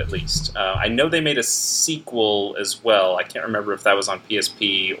video of it at least. I know they made a sequel as well. I can't remember if that was on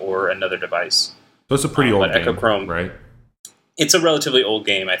PSP or another device. So it's a pretty old game, Echochrome, right? It's a relatively old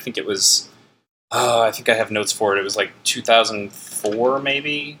game. I think it was... I think I have notes for it. It was like 2004,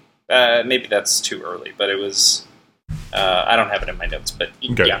 maybe. Maybe that's too early, but it was... I don't have it in my notes, but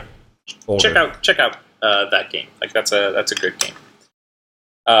okay. Yeah. Older. Check out that game. Like that's a good game.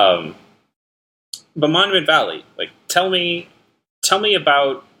 But Monument Valley, like tell me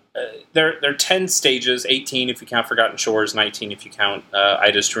about there are 10 stages, 18 if you count Forgotten Shores, 19 if you count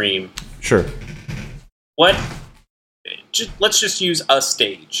Ida's Dream. Sure. Let's just use a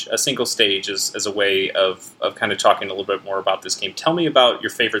single stage as a way of kind of talking a little bit more about this game. Tell me about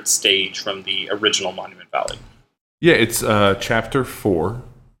your favorite stage from the original Monument Valley. Yeah, it's Chapter 4.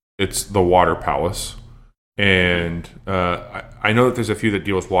 It's the Water Palace. And I know that there's a few that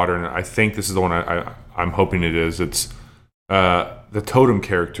deal with water, and I think this is the one I'm hoping it is. It's the totem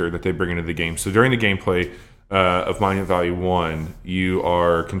character that they bring into the game. So during the gameplay of Monument Valley 1, you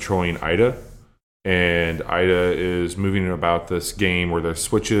are controlling Ida, and Ida is moving about this game where there's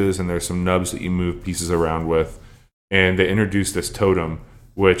switches and there's some nubs that you move pieces around with. And they introduced this totem,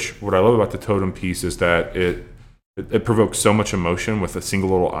 which what I love about the totem piece is that it provokes so much emotion with a single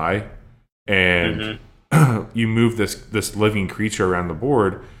little eye. And you move this living creature around the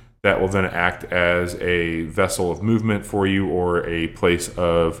board that will then act as a vessel of movement for you or a place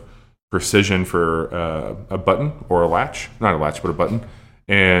of precision for a button or a latch. Not a latch, but a button.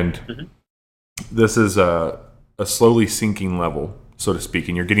 And this is a slowly sinking level, so to speak,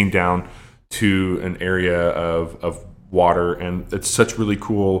 and you're getting down to an area of water, and it's such really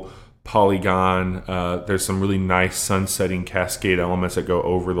cool polygon. There's some really nice sun-setting cascade elements that go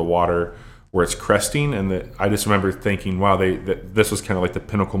over the water where it's cresting, and I just remember thinking, wow, that this was kind of like the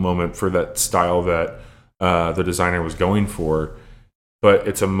pinnacle moment for that style that the designer was going for. But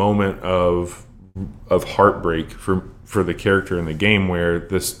it's a moment of heartbreak for the character in the game, where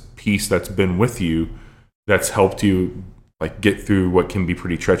this piece that's been with you, that's helped you like get through what can be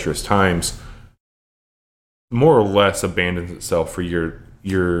pretty treacherous times, more or less abandons itself for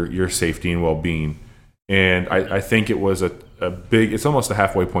your safety and well-being. And I think it was a big, it's almost a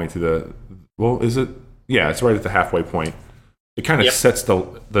halfway point to the, well, is it? Yeah, it's right at the halfway point. It kind of sets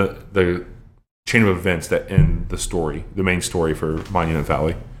the chain of events that end the main story for Monument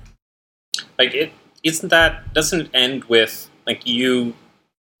Valley. Like doesn't it end with like you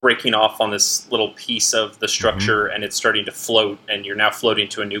breaking off on this little piece of the structure and it's starting to float and you're now floating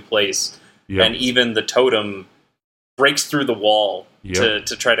to a new place. Yep. And even the totem breaks through the wall to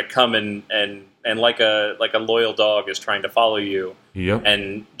try to come and like a loyal dog is trying to follow you,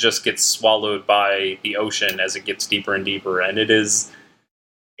 and just gets swallowed by the ocean as it gets deeper and deeper. And it's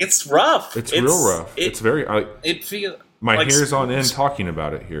rough. It's real rough. It's very. My like, hair's on end talking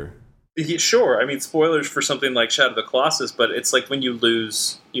about it here. Sure, I mean spoilers for something like Shadow of the Colossus, but it's like when you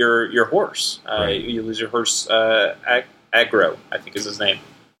lose your horse. Right. You lose your horse. Agro, I think is his name.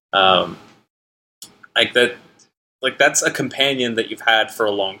 Like that. Like that's a companion that you've had for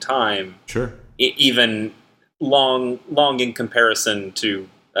a long time. Sure. Even long in comparison to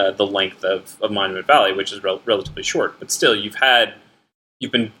the length of Monument Valley, which is relatively short. But still, you've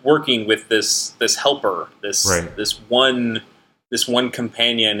been working with this helper, this one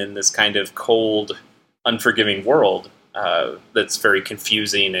companion in this kind of cold, unforgiving world that's very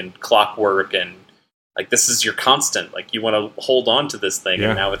confusing and clockwork, and like this is your constant. Like you want to hold on to this thing,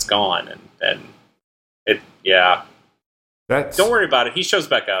 and now it's gone, and it don't worry about it. He shows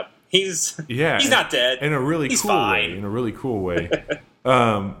back up. He's not dead. In a really he's cool fine. way. In a really cool way.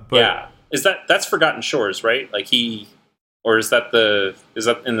 But that's Forgotten Shores, right? Like or is that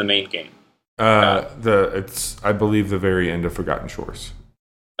in the main game? It's I believe the very end of Forgotten Shores.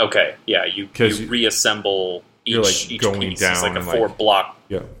 Okay, yeah, you reassemble each going piece. Down it's like a 4-block.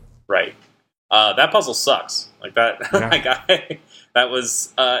 Yeah, right. That puzzle sucks. Like that. Yeah. That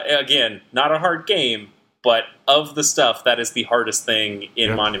was again not a hard game. But of the stuff, that is the hardest thing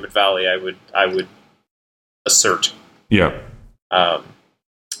in Monument Valley. I would assert. Yeah.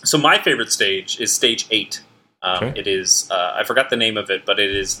 So my favorite stage is stage 8. It is I forgot the name of it, but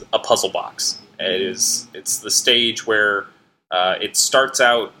it is a puzzle box. It's the stage where it starts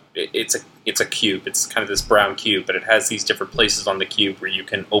out. It's a cube. It's kind of this brown cube, but it has these different places on the cube where you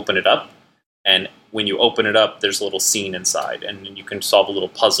can open it up. And when you open it up, there's a little scene inside, and you can solve a little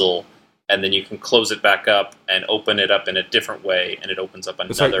puzzle and then you can close it back up and open it up in a different way, and it opens up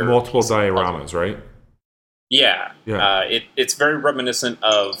another. It's like multiple piece of puzzle. dioramas, right? Yeah. It's very reminiscent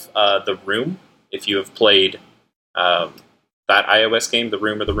of The Room. If you have played that iOS game, The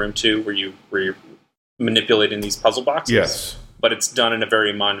Room or The Room 2, where you're manipulating these puzzle boxes. Yes. But it's done in a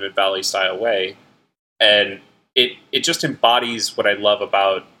very Monument Valley style way, and it just embodies what I love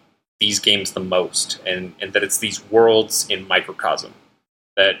about these games the most, and that it's these worlds in microcosm.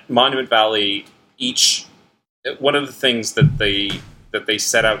 That Monument Valley, one of the things that they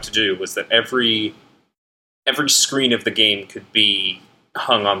set out to do was that every screen of the game could be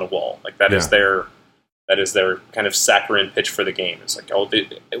hung on the wall. Like that is their kind of saccharine pitch for the game. It's like,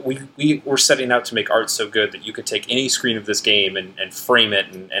 we're setting out to make art so good that you could take any screen of this game and frame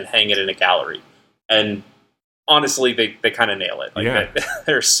it and hang it in a gallery. And honestly, they kind of nail it. Like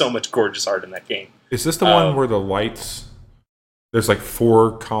there's so much gorgeous art in that game. Is this the one where the lights, there's like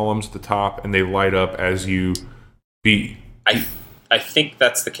 4 columns at the top and they light up as you beat? I think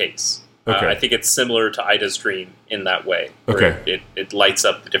that's the case. Okay. I think it's similar to Ida's Dream in that way. Where it lights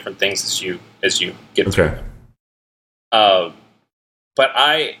up the different things as you get through them. But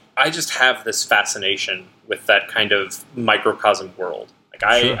I just have this fascination with that kind of microcosm world. Like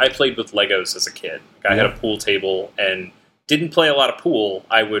I played with Legos as a kid. Like I had a pool table and didn't play a lot of pool.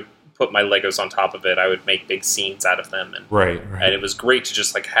 I would put my Legos on top of it. I would make big scenes out of them, and and it was great to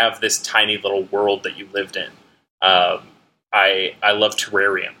just like have this tiny little world that you lived in. I love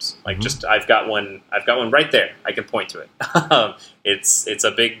terrariums. Like I've got one right there. I can point to it. It's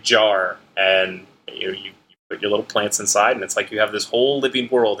a big jar, and you put your little plants inside, and it's like you have this whole living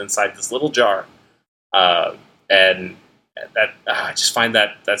world inside this little jar. And that I just find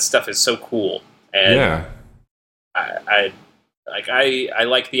that stuff is so cool. And I like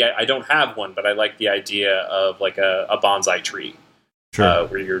I don't have one, but I like the idea of like a bonsai tree,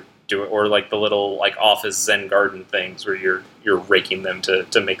 where you're doing, or like the little like office Zen garden things where you're raking them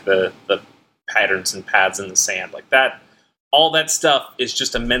to make the patterns and paths in the sand like that. All that stuff is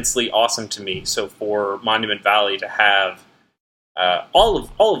just immensely awesome to me. So for Monument Valley to have all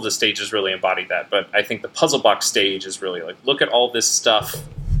of the stages really embody that, but I think the puzzle box stage is really like, look at all this stuff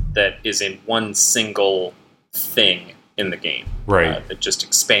that is in one single thing in the game, that just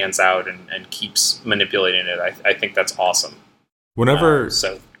expands out and keeps manipulating it. I think that's awesome.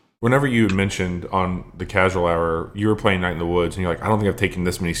 Whenever you mentioned on the casual hour, you were playing Night in the Woods, and you're like, I don't think I've taken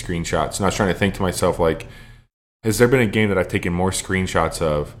this many screenshots. And I was trying to think to myself, like, has there been a game that I've taken more screenshots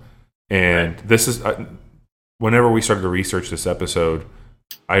of? And this is, whenever we started to research this episode,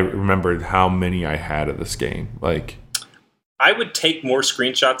 I remembered how many I had of this game. Like, I would take more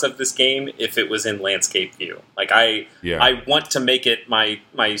screenshots of this game if it was in landscape view. Like I want to make it my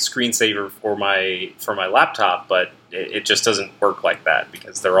screensaver for my laptop, but it just doesn't work like that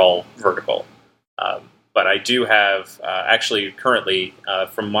because they're all vertical. But I do have actually currently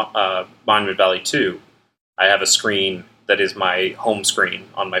from Monument Valley 2, I have a screen that is my home screen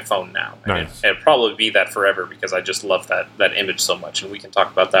on my phone now. And it'll probably be that forever because I just love that image so much, and we can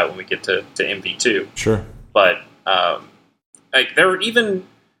talk about that when we get to MV2. Sure. But like there are even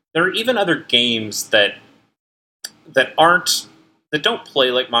other games that don't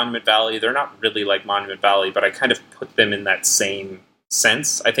play like Monument Valley. They're not really like Monument Valley, but I kind of put them in that same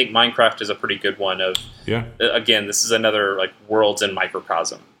sense. I think Minecraft is a pretty good one of, again, this is another like worlds in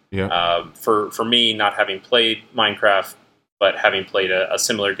microcosm. For me, not having played Minecraft, but having played a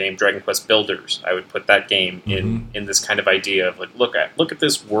similar game, Dragon Quest Builders, I would put that game in this kind of idea of like, look at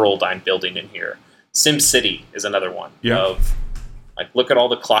this world I'm building in here. SimCity is another one of like, look at all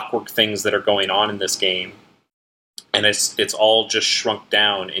the clockwork things that are going on in this game, and it's all just shrunk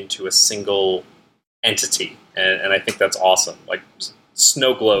down into a single entity, and I think that's awesome. Like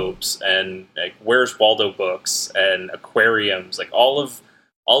snow globes and like Where's Waldo books and aquariums, like all of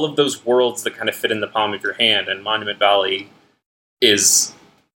those worlds that kind of fit in the palm of your hand. And Monument Valley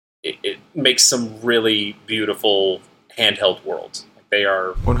it makes some really beautiful handheld worlds. They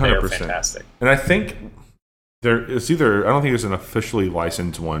are 100%. Fantastic. And I think I don't think there's an officially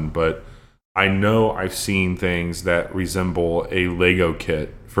licensed one, but I know I've seen things that resemble a Lego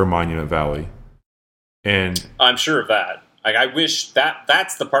kit for Monument Valley. And I'm sure of that. Like, I wish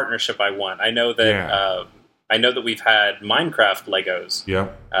that's the partnership I want. I know that we've had Minecraft Legos. Yeah.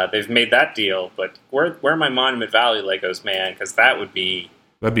 They've made that deal, but where are my Monument Valley Legos, man? Because that'd be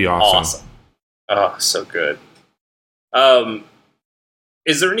awesome. Oh, so good.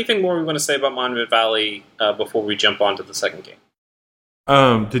 Is there anything more we want to say about Monument Valley before we jump on to the second game?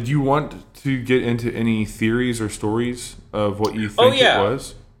 Did you want to get into any theories or stories of what you think it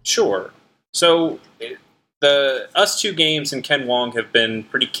was? Sure. So the Us Two Games and Ken Wong have been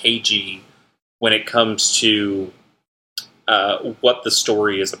pretty cagey when it comes to what the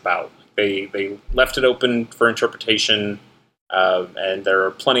story is about. They left it open for interpretation, and there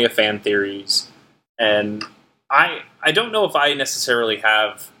are plenty of fan theories. And I don't know if I necessarily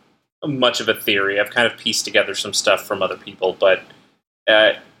have much of a theory. I've kind of pieced together some stuff from other people, but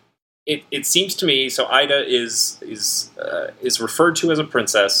it seems to me, so Ida is referred to as a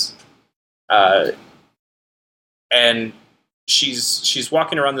princess, and she's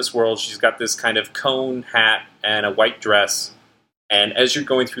walking around this world. She's got this kind of cone hat and a white dress. And as you're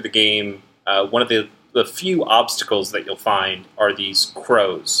going through the game, one of the few obstacles that you'll find are these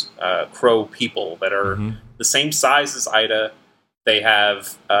crows, crow people that are the same size as Ida. They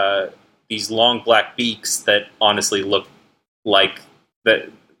have these long black beaks that honestly look like that.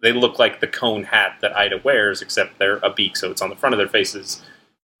 They look like the cone hat that Ida wears, except they're a beak, so it's on the front of their faces.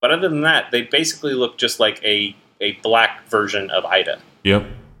 But other than that, they basically look just like a black version of Ida. Yep.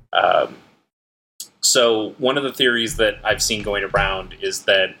 So one of the theories that I've seen going around is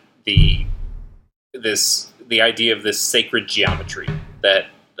that the idea of this sacred geometry, that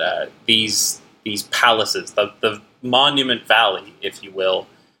these palaces, the Monument Valley, if you will,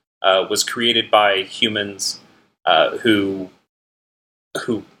 was created by humans who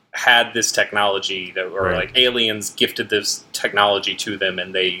had this technology, that were like aliens gifted this technology to them,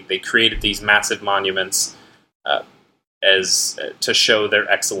 and they created these massive monuments as to show their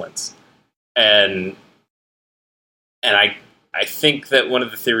excellence. And I think that one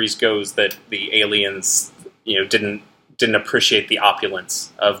of the theories goes that the aliens, didn't appreciate the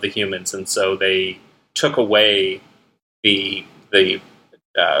opulence of the humans, and so they took away the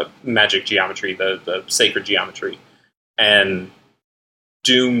magic geometry, the sacred geometry, and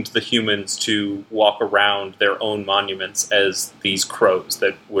doomed the humans to walk around their own monuments as these crows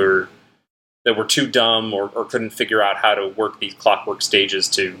that were too dumb or couldn't figure out how to work these clockwork stages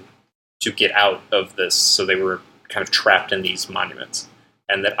to get out of this, so they were kind of trapped in these monuments.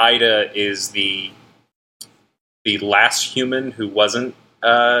 And that Ida is the last human who wasn't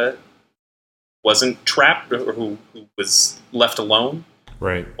trapped, or who was left alone.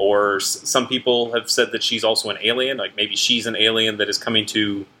 Right. Or some people have said that she's also an alien, like maybe she's an alien that is coming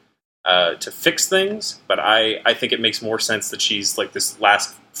to fix things. But I think it makes more sense that she's like this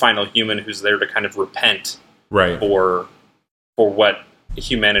last final human who's there to kind of repent for what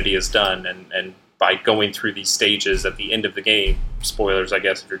humanity has done, and by going through these stages at the end of the game, spoilers, I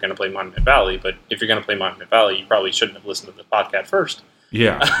guess, if you're going to play Monument Valley, but if you're going to play Monument Valley, you probably shouldn't have listened to the podcast first.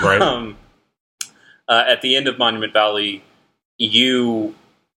 Yeah, right. At the end of Monument Valley, you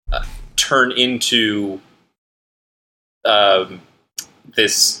turn into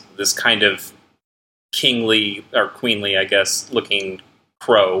this kind of kingly or queenly, I guess, looking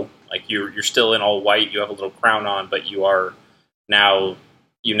crow. Like you're still in all white. You have a little crown on, but you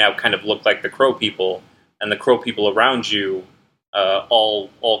now kind of look like the crow people, and the crow people around you all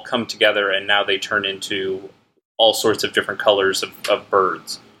come together, and now they turn into all sorts of different colors of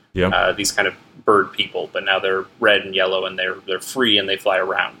birds. Yeah, these kind of bird people, but now they're red and yellow, and they're free and they fly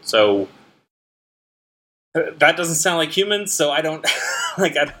around. So that doesn't sound like humans. So I don't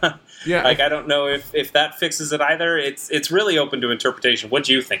I don't know if that fixes it either. It's really open to interpretation. What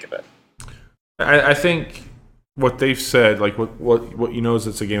do you think of it? I think what they've said, like what is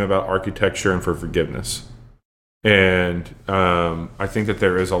it's a game about architecture and for forgiveness, and I think that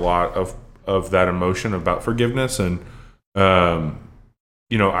there is a lot of that emotion about forgiveness, and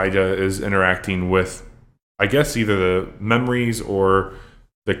Ida is interacting with, I guess, either the memories or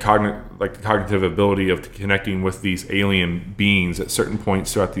the cognitive ability of connecting with these alien beings at certain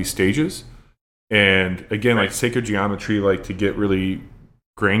points throughout these stages. And again, like sacred geometry, like to get really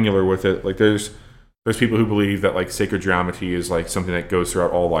granular with it, like there's people who believe that like sacred geometry is like something that goes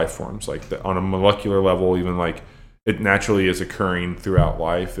throughout all life forms, like on a molecular level, even like it naturally is occurring throughout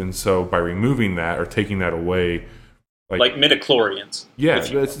life. And so by removing that or taking that away, like midichlorians. Yeah,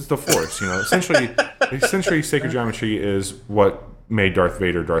 it's the Force. Essentially, sacred geometry is what made Darth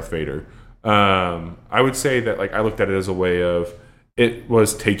Vader. I would say that like I looked at it as a way of it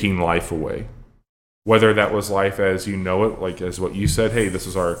was taking life away, whether that was life as you know it, like as what you said. Hey, this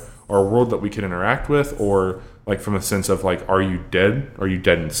is our world that we can interact with, or like from a sense of like, are you dead? Are you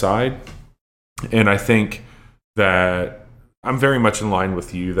dead inside? And I think that I'm very much in line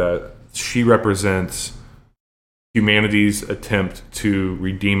with you that she represents humanity's attempt to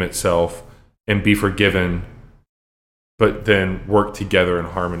redeem itself and be forgiven, but then work together in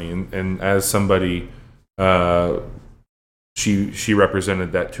harmony. And as somebody, she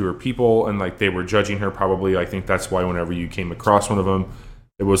represented that to her people, and like they were judging her probably. I think that's why whenever you came across one of them,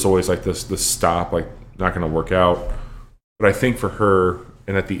 it was always like this stop, like not going to work out. But I think for her,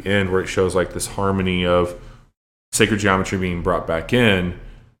 and at the end where it shows like this harmony of Sacred Geometry being brought back in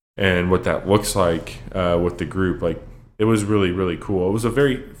and what that looks like with the group, like it was really, really cool. It was a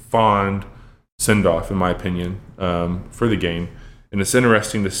very fond send-off, in my opinion, for the game. And it's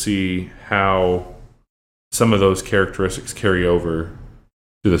interesting to see how some of those characteristics carry over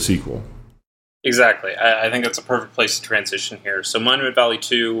to the sequel. Exactly. I think that's a perfect place to transition here. So Monument Valley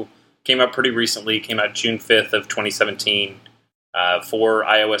 2 came out pretty recently, came out June 5th of 2017 for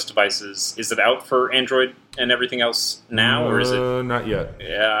iOS devices. Is it out for Android and everything else now, or is it? Not yet.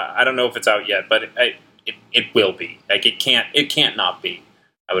 Yeah, I don't know if it's out yet, but it will be. Like it can't not be,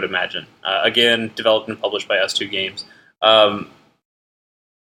 I would imagine. Again, developed and published by us2 Games. The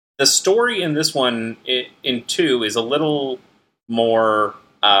story in this one, in 2, is a little more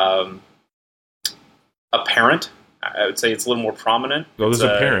apparent. I would say it's a little more prominent. Well, it's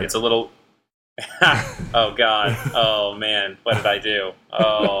apparent. It's a little... Oh, God. Oh, man. What did I do?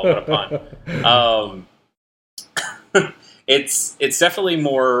 Oh, what a pun. It's definitely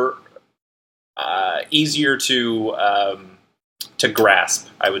more easier to grasp,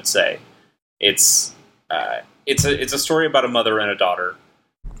 I would say. It's a story about a mother and a daughter.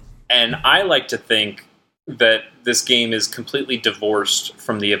 And I like to think that this game is completely divorced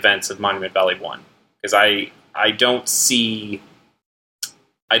from the events of Monument Valley 1. Because I don't see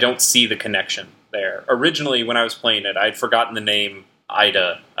the connection there. Originally, when I was playing it, I'd forgotten the name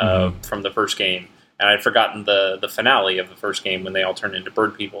Ida from the first game, and I'd forgotten the finale of the first game when they all turned into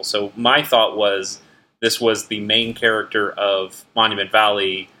bird people. So my thought was this was the main character of Monument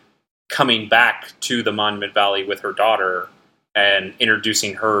Valley coming back to the Monument Valley with her daughter and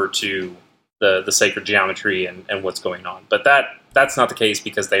introducing her to the Sacred Geometry and what's going on. But that's not the case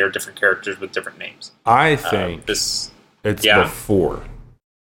because they are different characters with different names. I think it's before.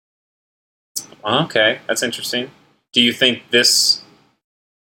 Okay, that's interesting. Do you think this...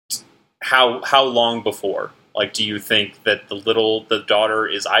 How long before? Like, do you think that the daughter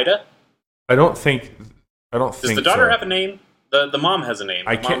is Ida? I don't think Does the daughter have a name? The mom has a name.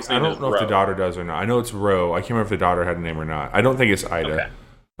 I don't know if the daughter does or not. I know it's Ro. I can't remember if the daughter had a name or not. I don't think it's Ida.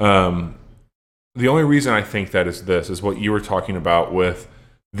 Okay. The only reason I think that is what you were talking about with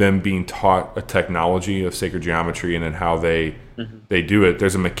them being taught a technology of Sacred Geometry and then how they do it.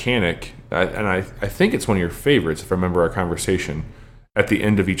 There's a mechanic, and I think it's one of your favorites, if I remember our conversation, at the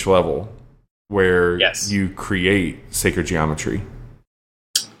end of each level, where you create Sacred Geometry.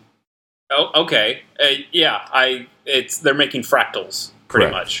 Oh, okay. They're making fractals, pretty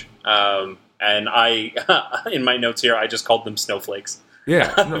much. And I, in my notes here, I just called them snowflakes.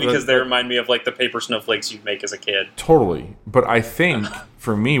 Yeah. Because they remind me of like the paper snowflakes you'd make as a kid. Totally. But I think,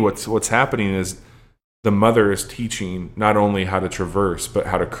 for me, what's happening is the mother is teaching not only how to traverse, but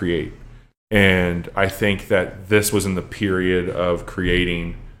how to create. And I think that this was in the period of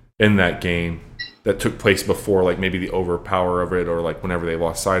creating in that game that took place before, like maybe the overpower of it or like whenever they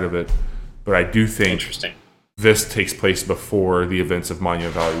lost sight of it. But I do think this takes place before the events of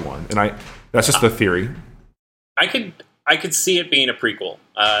Monument Valley 1. And that's just the theory. I could see it being a prequel.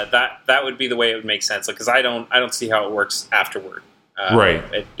 That would be the way it would make sense. Because I don't see how it works afterward.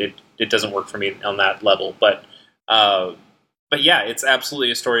 Right. It doesn't work for me on that level. But yeah, it's absolutely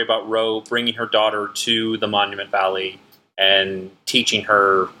a story about Ro bringing her daughter to the Monument Valley and teaching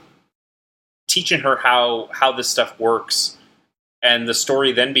her how this stuff works. And the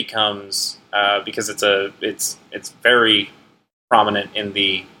story then becomes because it's very prominent in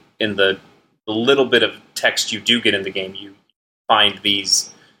the little bit of text you do get in the game. You find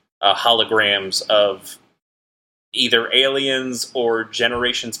these holograms of either aliens or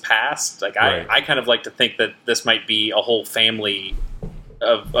generations past. Like I kind of like to think that this might be a whole family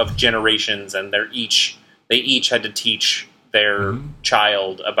of generations, and they each had to teach their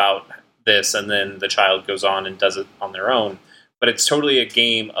child about this, and then the child goes on and does it on their own. But it's totally a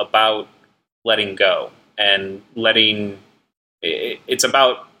game about letting go and letting. It's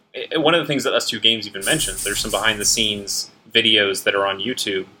about one of the things that us2 Games even mentions. There's some behind the scenes videos that are on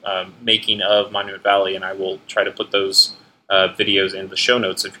YouTube making of Monument Valley, and I will try to put those videos in the show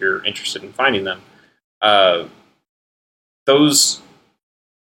notes if you're interested in finding them.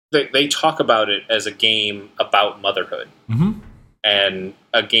 They talk about it as a game about motherhood and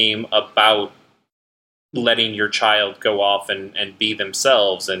a game about letting your child go off and be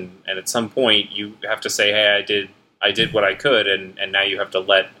themselves, and at some point you have to say, hey, I did what I could, and now you have to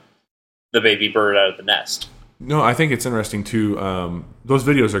let the baby bird out of the nest. No, I think it's interesting too. Those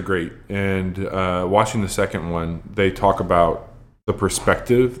videos are great, and watching the second one, they talk about the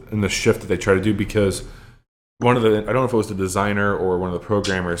perspective and the shift that they try to do, because one of the, I don't know if it was the designer or one of the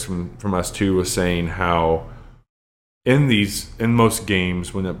programmers from us too, was saying how in most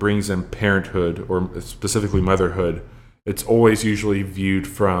games, when it brings in parenthood or specifically motherhood, it's always usually viewed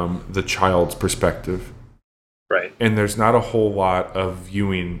from the child's perspective. Right. And there's not a whole lot of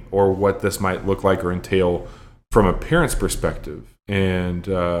viewing or what this might look like or entail from a parent's perspective. And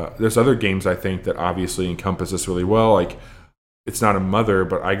there's other games, I think, that obviously encompass this really well. Like, it's not a mother,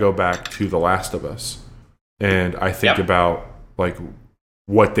 but I go back to The Last of Us. And I think about, like,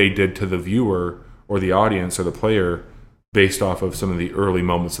 what they did to the viewer or the audience or the player based off of some of the early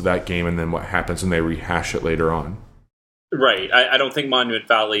moments of that game, and then what happens when they rehash it later on. Right. I don't think Monument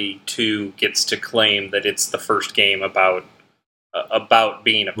Valley 2 gets to claim that it's the first game about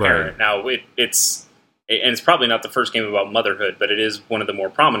being a parent. Right. Now, it's probably not the first game about motherhood, but it is one of the more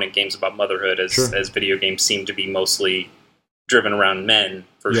prominent games about motherhood, as video games seem to be mostly driven around men,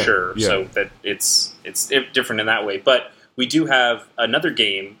 for sure. Yeah. So that it's different in that way. But we do have another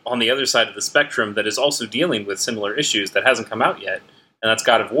game on the other side of the spectrum that is also dealing with similar issues that hasn't come out yet, and that's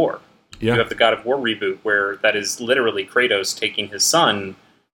God of War. Yeah. You have the God of War reboot, where that is literally Kratos taking his son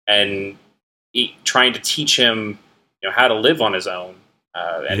and trying to teach him, how to live on his own.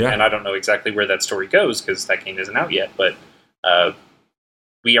 And I don't know exactly where that story goes because that game isn't out yet. But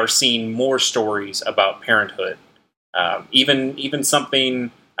we are seeing more stories about parenthood. Even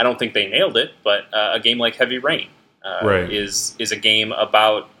something, I don't think they nailed it, but a game like Heavy Rain is a game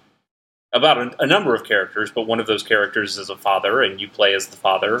about a number of characters, but one of those characters is a father, and you play as the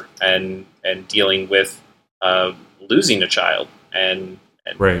father and dealing with losing a child and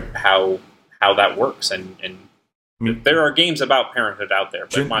how that works. And there are games about parenthood out there,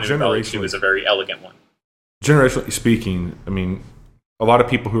 but Monument Valley 2 is a very elegant one. Generationally speaking, I mean, a lot of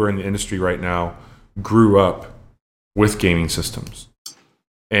people who are in the industry right now grew up with gaming systems.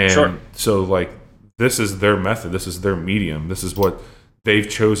 And so, like, this is their method, this is their medium, this is what they've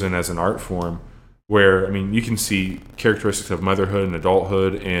chosen as an art form, where, I mean, you can see characteristics of motherhood and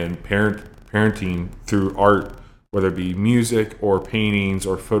adulthood and parenting through art, whether it be music or paintings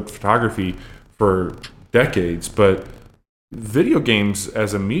or photography, for decades. But video games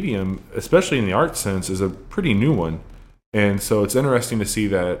as a medium, especially in the art sense, is a pretty new one. And so it's interesting to see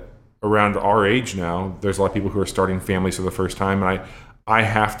that around our age now, there's a lot of people who are starting families for the first time, and I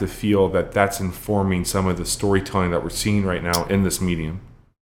have to feel that that's informing some of the storytelling that we're seeing right now in this medium.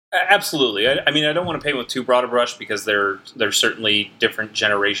 Absolutely. I mean, I don't want to paint with too broad a brush because there's certainly different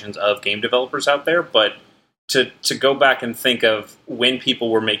generations of game developers out there, but to go back and think of when people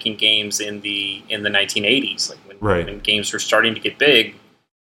were making games in the 1980s, like when games were starting to get big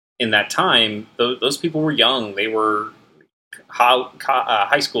in that time, those people were young. They were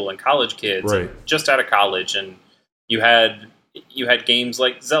high school and college kids, just out of college, and you had games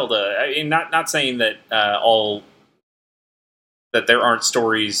like Zelda. I mean, not saying that that there aren't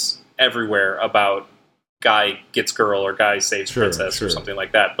stories everywhere about guy gets girl or guy saves princess or something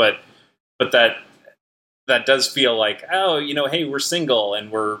like that, but that does feel like, hey, we're single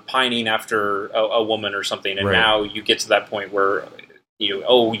and we're pining after a woman or something, and now you get to that point where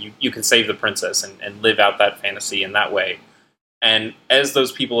you can save the princess and live out that fantasy in that way. And as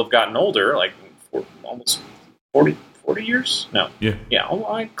those people have gotten older, like almost 40 years? No. Yeah.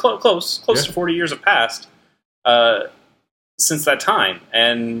 Close to 40 years have passed since that time.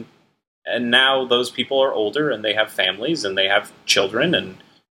 And now those people are older and they have families and they have children and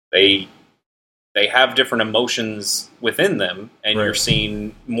they have different emotions within them. And you're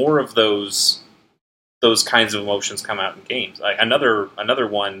seeing more of those kinds of emotions come out in games. Like another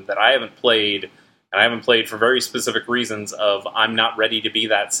one that I haven't played, and I haven't played for very specific reasons of I'm not ready to be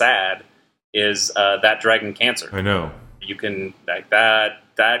that sad, is That Dragon Cancer. I know. You can, like,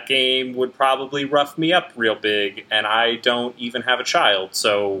 that game would probably rough me up real big, and I don't even have a child,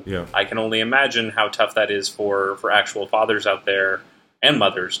 so I can only imagine how tough that is for actual fathers out there and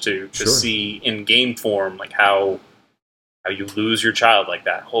mothers to see in game form, like how you lose your child like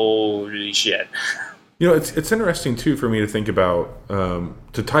that. Holy shit. It's interesting, too, for me to think about,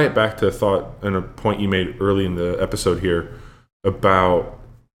 to tie it back to a thought and a point you made early in the episode here about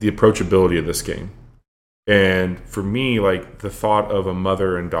the approachability of this game. And for me, like, the thought of a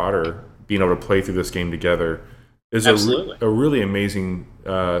mother and daughter being able to play through this game together is a really amazing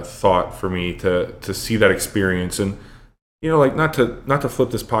thought for me to see that experience. And, like, not to flip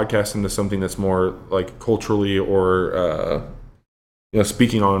this podcast into something that's more, like, culturally or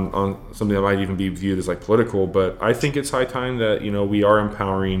speaking on something that might even be viewed as, like, political, but I think it's high time that, we are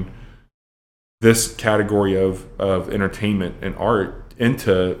empowering this category of entertainment and art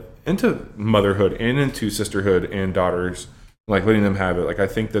into motherhood and into sisterhood and daughters, like letting them have it. Like, I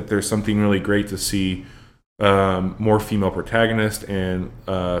think that there's something really great to see more female protagonist and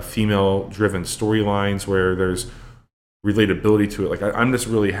female-driven storylines where there's relatability to it. Like I'm just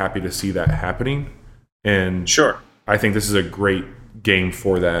really happy to see that happening, and Sure. I think this is a great game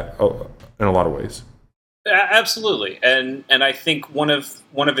for that in a lot of ways. Absolutely, and I think one of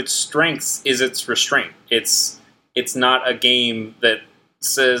its strengths is its restraint. It's not a game that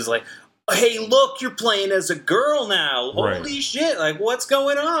says like, "Hey, look, you're playing as a girl now. Holy shit! Like, what's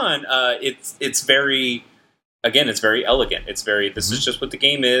going on?" It's very, again, it's very elegant. It's very, this is just what the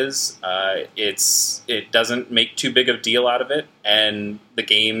game is. It doesn't make too big of a deal out of it, and the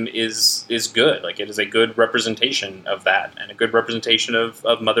game is good. Like, it is a good representation of that, and a good representation of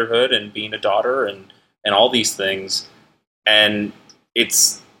motherhood and being a daughter and all these things. And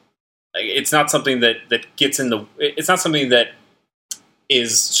it's not something that gets in the. It's not something that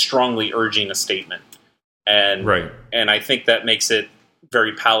is strongly urging a statement, and I think that makes it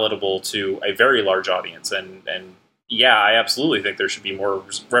very palatable to a very large audience. And yeah, I absolutely think there should be more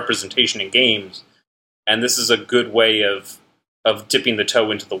representation in games. And this is a good way of dipping the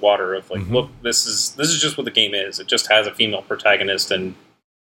toe into the water of like, look, this is just what the game is. It just has a female protagonist, and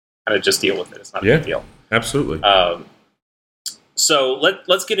kind of just deal with it. It's not a big deal. Absolutely. So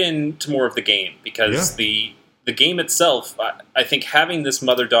let's get into more of the game, because the game itself, I think having this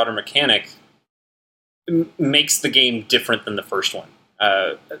mother-daughter mechanic makes the game different than the first one.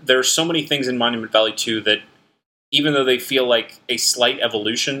 There are so many things in Monument Valley 2 that, even though they feel like a slight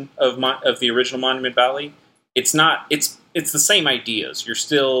evolution of the original Monument Valley, it's not. It's the same ideas. You're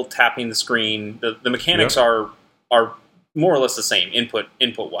still tapping the screen. The mechanics are more or less the same input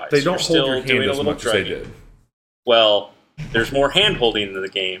wise. They don't hold your hand as much as they did. Well, there's more hand holding in the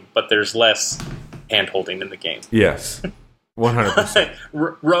game, but there's less hand holding in the game. Yes. 100%.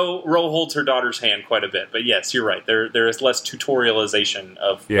 Ro holds her daughter's hand quite a bit, but yes, you're right. There is less tutorialization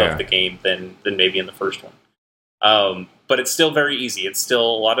of the game than maybe in the first one. But it's still very easy. It's still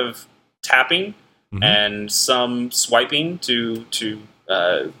a lot of tapping and some swiping to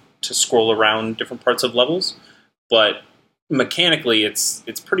scroll around different parts of levels. But mechanically, it's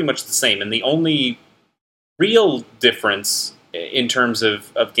pretty much the same. And the only real difference in terms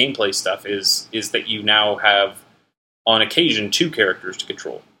of gameplay stuff is that you now have, on occasion, two characters to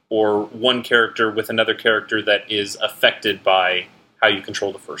control, or one character with another character that is affected by how you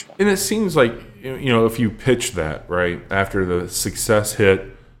control the first one. And it seems like, if you pitch that, right, after the success hit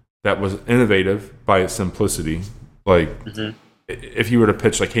that was innovative by its simplicity, like, if you were to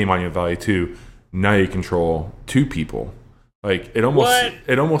pitch, like, hey, Monument Valley 2, now you control two people. Like, it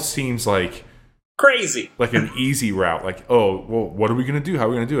almost seems like crazy, like an easy route. Like, oh, well, what are we going to do? How are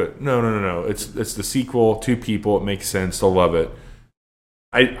we going to do it? No. It's the sequel, two people. It makes sense. They'll love it.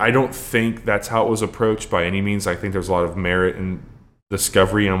 I don't think that's how it was approached by any means. I think there's a lot of merit and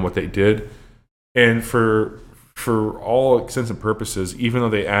discovery on what they did. And for all intents and purposes, even though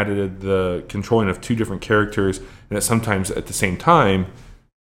they added the controlling of two different characters, and it sometimes at the same time,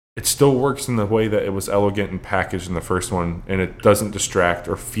 it still works in the way that it was elegant and packaged in the first one, and it doesn't distract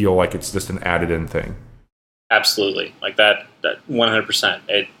or feel like it's just an added-in thing. Absolutely, like that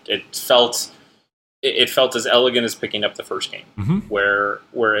 100%. It felt as elegant as picking up the first game.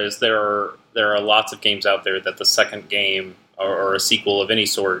 Whereas there are lots of games out there that the second game or a sequel of any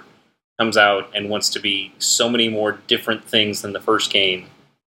sort comes out and wants to be so many more different things than the first game,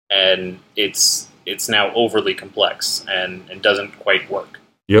 and it's now overly complex and doesn't quite work.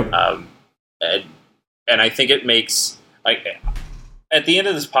 Yep. And I think it makes, like, at the end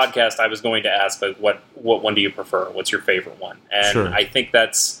of this podcast, I was going to ask, like, what one do you prefer? What's your favorite one? And sure.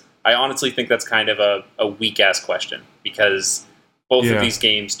 I honestly think that's kind of a weak ass question, because both of these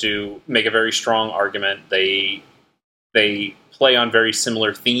games do make a very strong argument. They play on very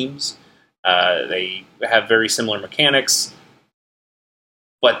similar themes. They have very similar mechanics,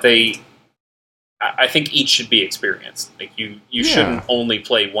 but I think each should be experienced. Like, you shouldn't only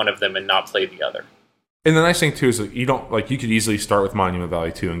play one of them and not play the other. And the nice thing too is that you could easily start with Monument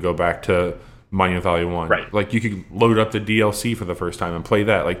Valley 2 and go back to Monument Valley 1. Right. Like, you could load up the DLC for the first time and play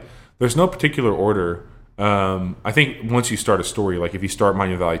that. Like, there's no particular order. I think once you start a story, like if you start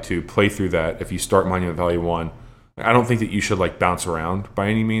Monument Valley 2, play through that. If you start Monument Valley 1, I don't think that you should like bounce around by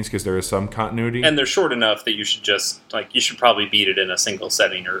any means, because there is some continuity. And they're short enough that you should just you should probably beat it in a single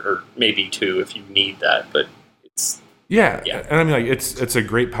setting, or maybe two if you need that. But it's and I mean, like, it's a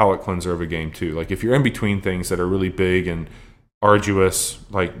great palate cleanser of a game too. Like, if you're in between things that are really big and arduous,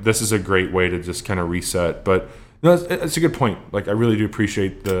 like, this is a great way to just kind of reset. But no, it's a good point. Like, I really do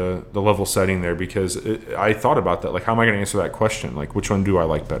appreciate the level setting there, because I thought about that. Like, how am I going to answer that question? Like, which one do I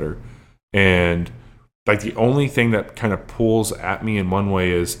like better? And like, the only thing that kind of pulls at me in one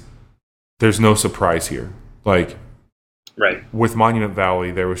way is there's no surprise here. Like, Right. with Monument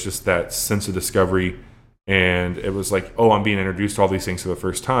Valley, there was just that sense of discovery, and it was like, oh, I'm being introduced to all these things for the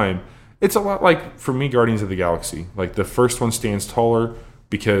first time. It's a lot like, for me, Guardians of the Galaxy. Like, the first one stands taller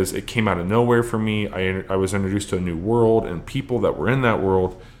because it came out of nowhere for me. I was introduced to a new world and people that were in that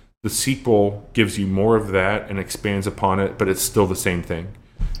world. The sequel gives you more of that and expands upon it, but it's still the same thing.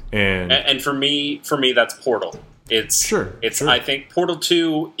 And for me, that's Portal. It's I think Portal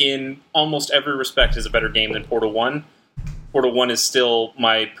 2 in almost every respect is a better game than Portal 1. Portal 1 is still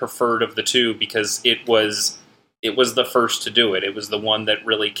my preferred of the two because it was the first to do it. It was the one that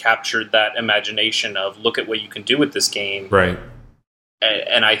really captured that imagination of look at what you can do with this game. Right.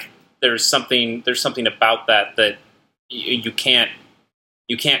 And there's something about that you can't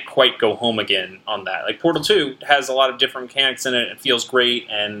quite go home again on that. Like Portal 2 has a lot of different mechanics in it. It feels great,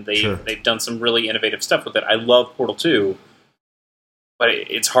 and they've done some really innovative stuff with it. I love Portal 2, but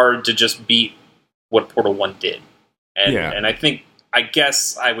it's hard to just beat what Portal 1 did. And I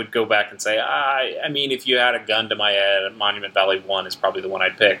guess I would go back and say, I mean, if you had a gun to my head, Monument Valley 1 is probably the one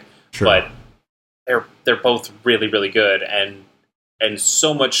I'd pick. Sure. But they're both really, really good and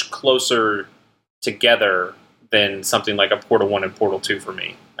so much closer together than something like a Portal 1 and Portal 2 for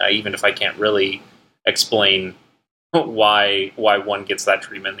me, even if I can't really explain why one gets that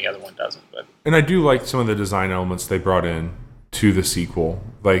treatment and the other one doesn't. And I do like some of the design elements they brought in to the sequel.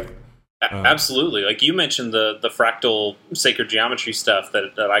 Like, absolutely. Like you mentioned the fractal sacred geometry stuff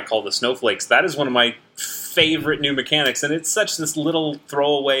that I call the snowflakes. That is one of my favorite new mechanics, and it's such this little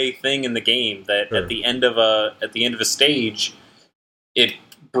throwaway thing in the game that at the end of a stage, it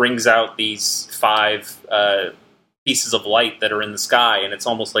brings out these 5 pieces of light that are in the sky, and it's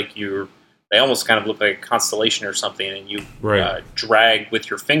almost like they almost kind of look like a constellation or something, and you drag with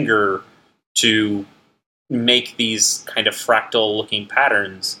your finger to make these kind of fractal looking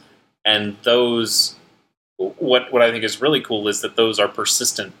patterns. And those, what I think is really cool is that those are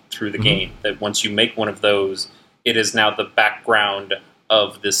persistent through the game. That once you make one of those, it is now the background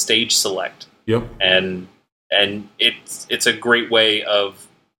of the stage select. Yep. And it's a great way of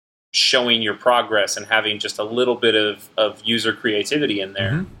showing your progress and having just a little bit of user creativity in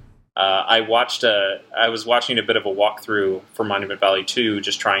there. I was watching a bit of a walkthrough for Monument Valley 2,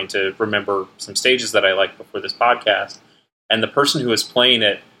 just trying to remember some stages that I liked before this podcast. And the person who was playing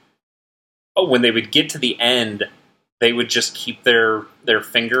it, when they would get to the end, they would just keep their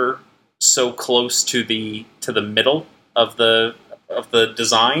finger so close to the middle of the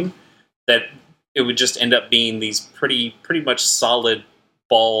design that it would just end up being these pretty much solid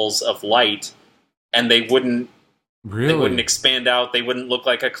balls of light, and they wouldn't expand out. They wouldn't look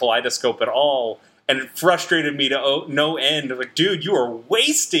like a kaleidoscope at all, and it frustrated me to no end. Like, dude, you are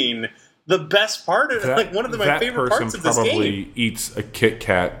wasting the best part of it. Like one of my favorite parts of this game. That person probably eats a Kit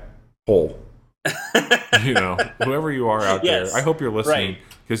Kat whole. Whoever you are out there, I hope you're listening,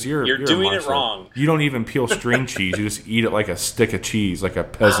 because you're doing it wrong. You don't even peel string cheese; you just eat it like a stick of cheese, like a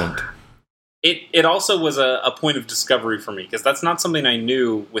peasant. It also was a point of discovery for me, because that's not something I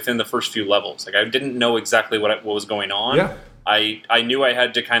knew within the first few levels. Like I didn't know exactly what was going on. Yeah. I knew I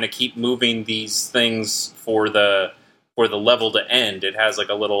had to kind of keep moving these things for the level to end. It has like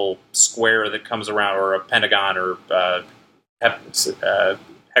a little square that comes around, or a pentagon, or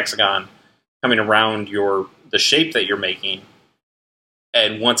hexagon coming around the shape that you're making.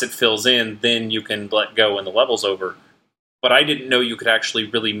 And once it fills in, then you can let go and the level's over. But I didn't know you could actually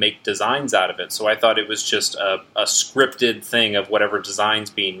really make designs out of it. So I thought it was just a scripted thing of whatever design's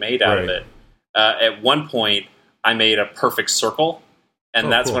being made out of it. At one point, I made a perfect circle.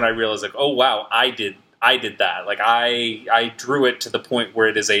 And that's when I realized, like, oh, wow, I did that. Like, I drew it to the point where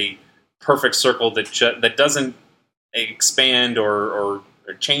it is a perfect circle that doesn't expand or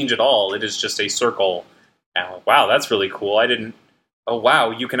change at all. It is just a circle. And I'm like, wow, that's really cool. Oh,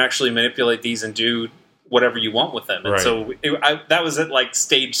 wow, you can actually manipulate these and do whatever you want with them. And so that was at like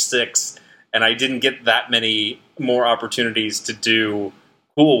stage 6, and I didn't get that many more opportunities to do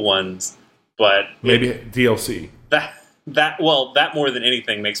cool ones. But maybe DLC. That more than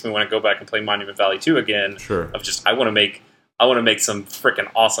anything makes me want to go back and play Monument Valley 2 again. Sure. Of just I want to make some freaking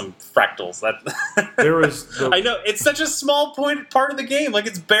awesome fractals. That I know it's such a small part of the game. Like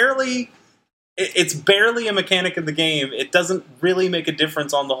it's barely a mechanic of the game. It doesn't really make a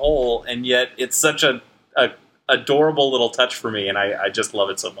difference on the whole, and yet it's such a adorable little touch for me, and I just love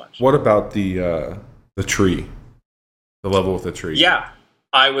it so much. What about the tree? The level with the tree? Yeah,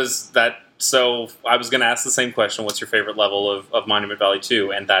 I was going to ask the same question. What's your favorite level of Monument Valley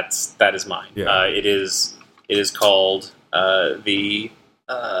 2? And that is mine. Yeah. It is called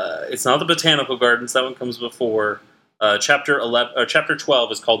it's not the Botanical Gardens. That one comes before. Chapter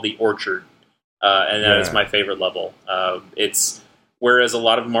 12 is called the Orchard, and that is my favorite level. It's whereas a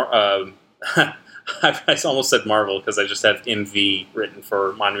lot of I almost said Marvel because I just have MV written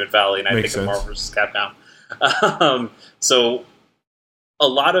for Monument Valley, and I think of Marvel vs. Capcom. So a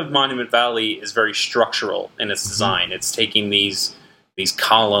lot of Monument Valley is very structural in its design. It's taking these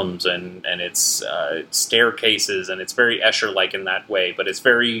columns and its staircases, and it's very Escher-like in that way, but it's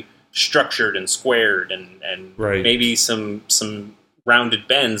very structured and squared and maybe some rounded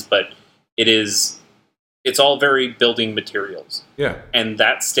bends, but it's all very building materials. Yeah. And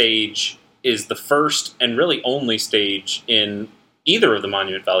that stage is the first and really only stage in either of the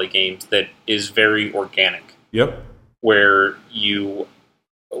Monument Valley games that is very organic. Yep. Where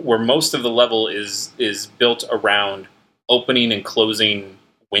most of the level is built around opening and closing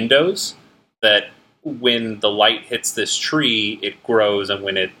windows that when the light hits this tree, it grows, and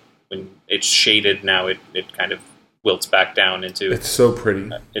when it's shaded now, it kind of wilts back down into it's so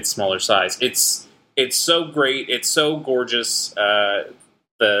pretty. Its smaller size. It's so great. It's so gorgeous.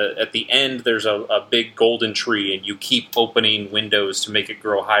 At the end, there's a big golden tree, and you keep opening windows to make it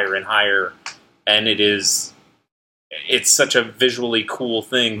grow higher and higher, and it's such a visually cool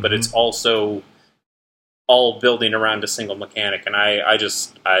thing, but it's also all building around a single mechanic, and I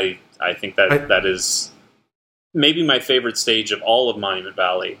think that is maybe my favorite stage of all of Monument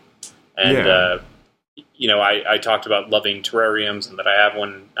Valley. And I talked about loving terrariums, and that I have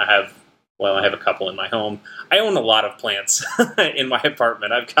one. I have a couple in my home. I own a lot of plants in my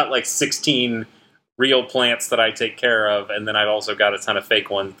apartment. I've got like 16 real plants that I take care of, and then I've also got a ton of fake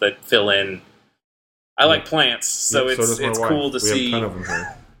ones that fill in. I like plants, so it's cool to see. Have a ton of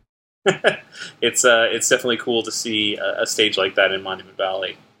them here. It's definitely cool to see a stage like that in Monument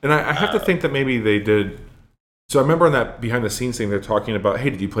Valley. And I have to think that maybe they did. So I remember on that behind the scenes thing, they're talking about,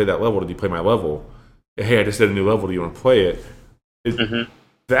 hey, did you play that level? Did you play my level? Hey, I just did a new level. Do you want to play it?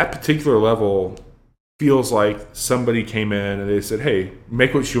 That particular level feels like somebody came in and they said, hey,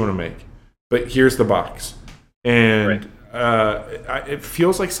 make what you want to make, but here's the box. And it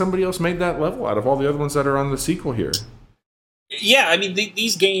feels like somebody else made that level out of all the other ones that are on the sequel here. Yeah, I mean,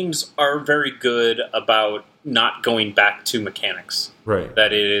 these games are very good about not going back to mechanics. Right.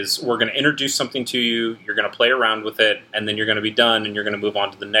 That it is, we're going to introduce something to you, you're going to play around with it, and then you're going to be done, and you're going to move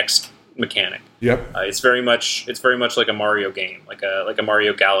on to the next mechanic. Yep. It's very much like a Mario game, like a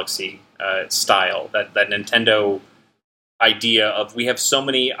Mario Galaxy style. That Nintendo idea of we have so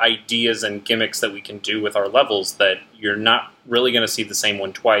many ideas and gimmicks that we can do with our levels that you're not really going to see the same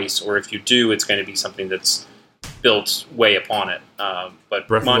one twice, or if you do, it's going to be something that's built way upon it. But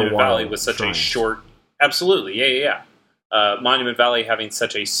Monument Valley was such a short... Absolutely, yeah. Monument Valley having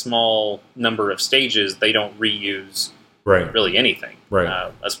such a small number of stages, they don't reuse really anything.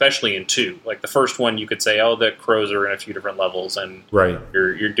 Right. Especially in 2. Like the first one, you could say, oh, the crows are in a few different levels, and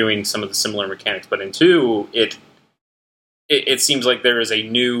you're doing some of the similar mechanics. But in 2, it seems like there is a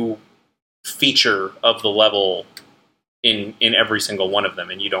new feature of the level in every single one of them,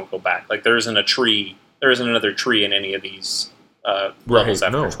 and you don't go back. Like there isn't another tree in any of these levels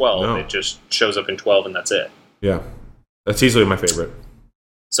after 12. No. It just shows up in 12, and that's it. Yeah. That's easily my favorite.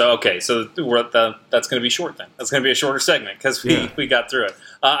 So, okay, so that's going to be short then. That's going to be a shorter segment because we got through it.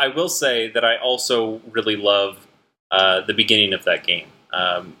 I will say that I also really love the beginning of that game.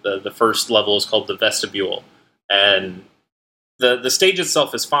 The first level is called the Vestibule, and the stage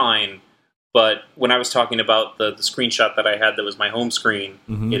itself is fine, but when I was talking about the screenshot that I had that was my home screen,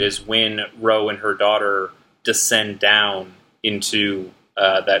 it is when Ro and her daughter descend down into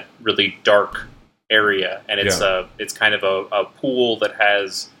that really dark area, and it's kind of a pool that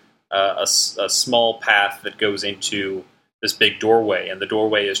has a small path that goes into this big doorway, and the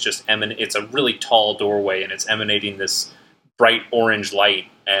doorway is just it's a really tall doorway, and it's emanating this bright orange light,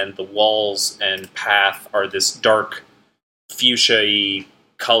 and the walls and path are this dark fuchsia-y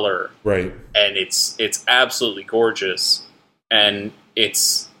color, right? And it's absolutely gorgeous, and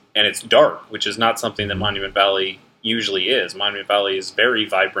it's dark, which is not something that Monument Valley usually is. Monument Valley is very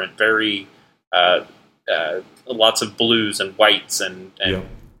vibrant, very lots of blues and whites, and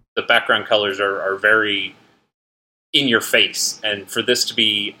the background colors are very in your face. And for this to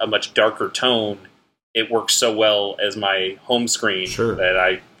be a much darker tone, it works so well as my home screen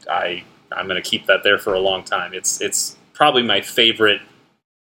that I'm going to keep that there for a long time. It's probably my favorite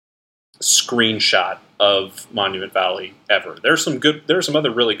screenshot of Monument Valley ever. There are some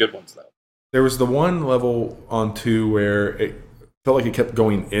other really good ones though. There was the one level on 2 where it felt like it kept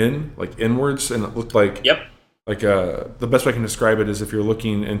going inwards, and it looked like the best way I can describe it is if you're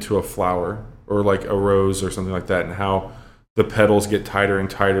looking into a flower or like a rose or something like that, and how the petals get tighter and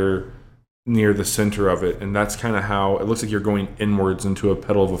tighter near the center of it, and that's kind of how it looks like you're going inwards into a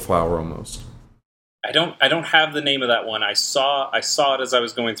petal of a flower almost. I don't have the name of that one. I saw it as I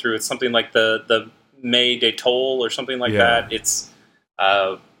was going through. It's something like the May de Toll or something like that. It's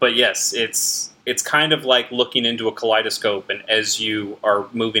but yes, it's kind of like looking into a kaleidoscope, and as you are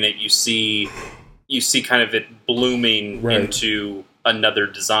moving it, you see kind of it blooming into another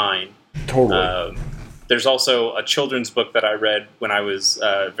design. Totally. There's also a children's book that I read when I was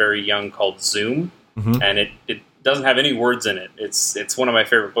very young called Zoom, and it doesn't have any words in it. It's one of my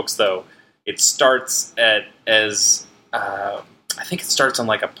favorite books, though. It starts as I think it starts on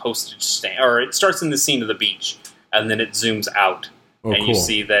like a postage stamp, or it starts in the scene of the beach, and then it zooms out, and you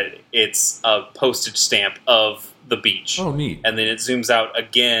see that it's a postage stamp of the beach. Oh, neat. And then it zooms out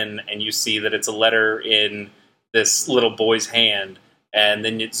again, and you see that it's a letter in this little boy's hand. And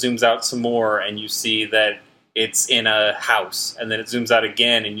then it zooms out some more, and you see that it's in a house. And then it zooms out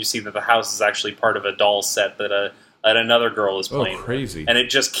again, and you see that the house is actually part of a doll set that another girl is playing. Oh, crazy. With. And it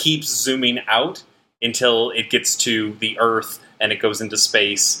just keeps zooming out until it gets to the Earth, and it goes into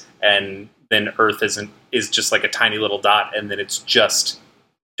space, and then Earth is just like a tiny little dot, and then it's just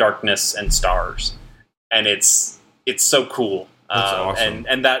darkness and stars. And it's so cool. That's awesome.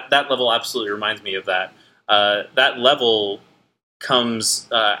 And that level absolutely reminds me of that. That level comes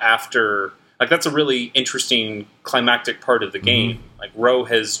after, like, that's a really interesting climactic part of the game. Like, Ro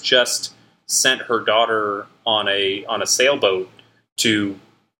has just sent her daughter on a sailboat to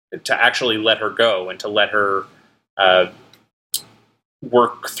actually let her go and to let her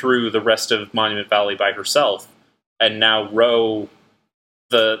work through the rest of Monument Valley by herself. And now Ro,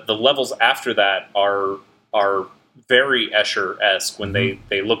 the levels after that are very Escher-esque when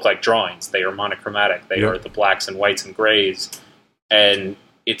they look like drawings. They are monochromatic. They are the blacks and whites and grays. And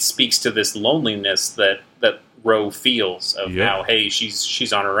it speaks to this loneliness that Ro feels of now, hey,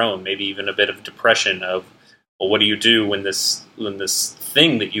 she's on her own. Maybe even a bit of depression of, well, what do you do when this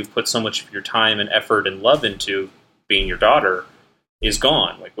thing that you've put so much of your time and effort and love into, being your daughter, is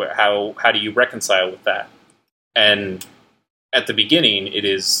gone? Like, how do you reconcile with that? And at the beginning, it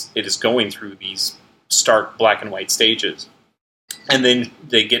is going through these stark black and white stages, and then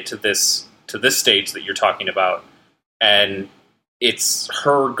they get to this stage that you're talking about, and it's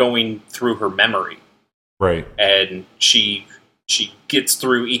her going through her memory, right? And she gets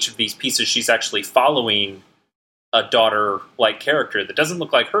through each of these pieces. She's actually following a daughter-like character that doesn't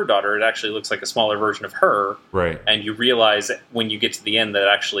look like her daughter. It actually looks like a smaller version of her, right? And you realize when you get to the end that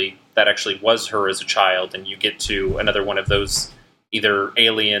actually was her as a child, and you get to another one of those either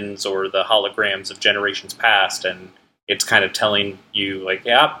aliens or the holograms of generations past, and it's kind of telling you, like,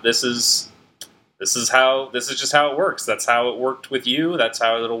 yeah, this is just how it works. That's how it worked with you. That's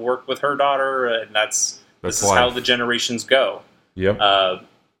how it'll work with her daughter, and this is how the generations go. Yep.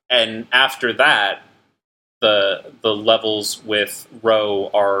 And after that, the levels with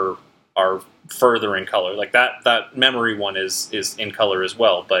Ro are further in color. Like that memory one is in color as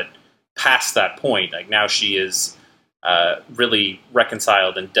well. But past that point, like, now she is really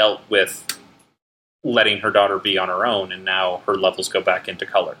reconciled and dealt with letting her daughter be on her own, and now her levels go back into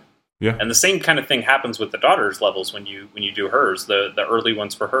color. Yeah. And the same kind of thing happens with the daughter's levels when you do hers. The early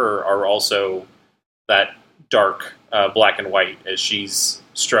ones for her are also that dark black and white, as she's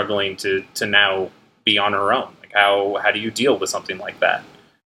struggling to now be on her own. Like, how do you deal with something like that?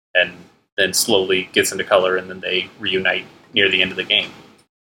 And then slowly gets into color, and then they reunite near the end of the game.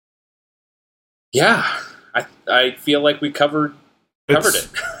 Yeah, I feel like we covered it.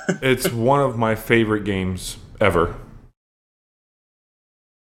 It's one of my favorite games ever.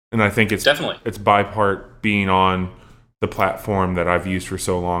 And I think it's by part being on the platform that I've used for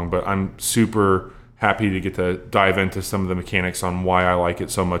so long, but I'm super happy to get to dive into some of the mechanics on why I like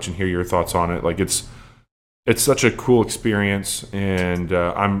it so much and hear your thoughts on it. Like, it's such a cool experience, and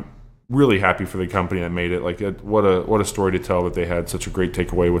I'm really happy for the company that made it. Like, what a story to tell that they had such a great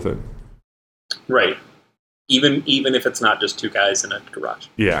takeaway with it. Right. Even if it's not just two guys in a garage.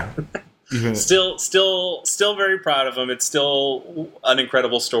 Yeah. Still very proud of them. It's still an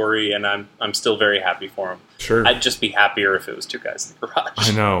incredible story, and I'm still very happy for them. Sure. I'd just be happier if it was two guys in the garage.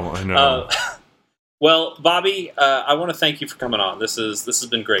 I know. Well, Bobby, I want to thank you for coming on. This has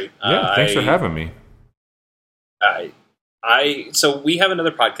been great. Yeah, thanks for having me. So we have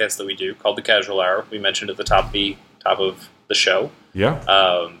another podcast that we do called The Casual Hour. We mentioned at the top of the show.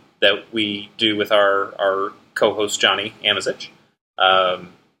 Yeah. That we do with our co-host Johnny Amazich.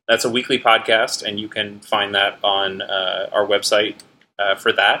 That's a weekly podcast, and you can find that on our website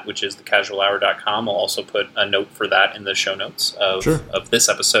for that, which is thecasualhour.com. I'll also put a note for that in the show notes of this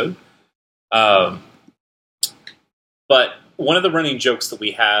episode. But one of the running jokes that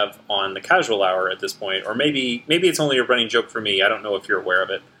we have on the Casual Hour at this point, or maybe it's only a running joke for me, I don't know if you're aware of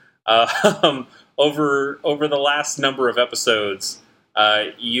it, Over the last number of episodes,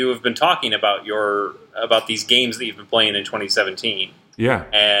 you have been talking about these games that you've been playing in 2017. Yeah.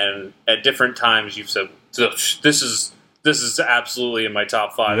 And at different times, you've said, "This is absolutely in my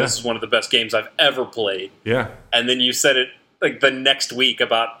top 5. Yeah. This is one of the best games I've ever played." Yeah. And then you said it like the next week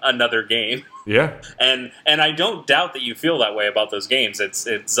about another game. Yeah. And I don't doubt that you feel that way about those games. It's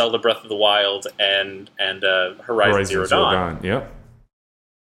Zelda Breath of the Wild and Horizon Zero Dawn. Yep.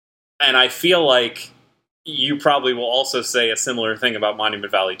 And I feel like you probably will also say a similar thing about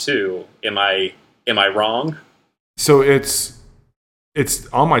Monument Valley 2. Am I wrong? So it's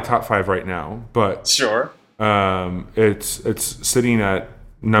on my top 5 right now, but Sure. It's sitting at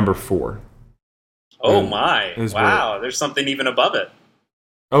number 4. Oh my! Wow, there's something even above it.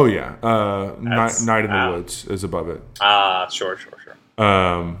 Oh yeah, Night in the Woods is above it. Sure.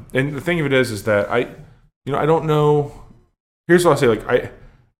 And the thing of it is that I don't know. Here's what I'll say: like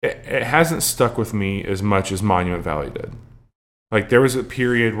it hasn't stuck with me as much as Monument Valley did. Like there was a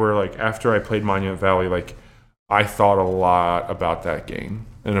period where, like after I played Monument Valley, like I thought a lot about that game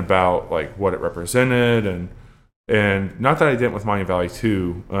and about like what it represented, and not that I didn't with Monument Valley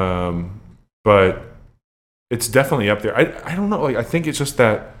 2, but it's definitely up there. I don't know. Like I think it's just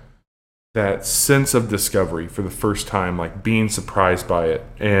that sense of discovery for the first time, like being surprised by it,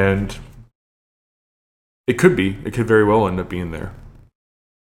 and it could very well end up being there.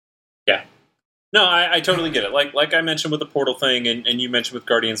 Yeah. No, I totally get it. Like I mentioned with the Portal thing, and you mentioned with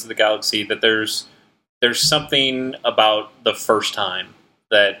Guardians of the Galaxy, that there's something about the first time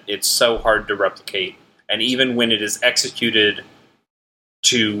that it's so hard to replicate, and even when it is executed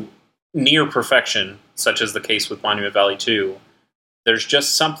to near perfection, such as the case with Monument Valley 2, there's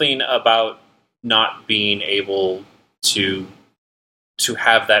just something about not being able to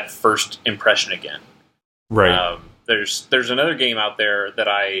have that first impression again. Right. There's another game out there that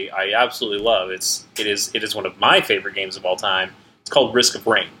I absolutely love. It is one of my favorite games of all time. It's called Risk of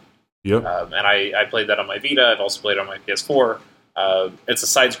Rain. Yep. And I played that on my Vita. I've also played it on my PS4. It's a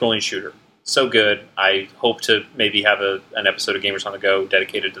side-scrolling shooter. So good. I hope to maybe have an episode of Gamers on the Go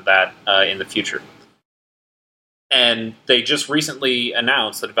dedicated to that in the future. And they just recently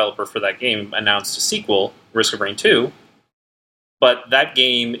announced, the developer for that game announced a sequel, Risk of Rain 2, but that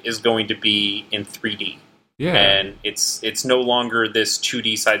game is going to be in 3D. Yeah. And it's no longer this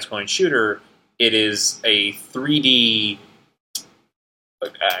 2D side-scrolling shooter. It is a 3D...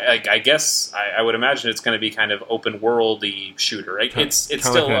 I guess I would imagine it's going to be kind of open-worldy shooter. It's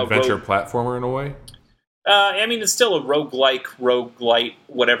still like an adventure platformer in a way. I mean, it's still a roguelite,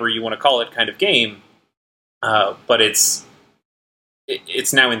 whatever you want to call it, kind of game. But it's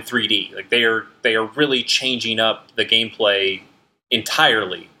now in 3D. Like they are really changing up the gameplay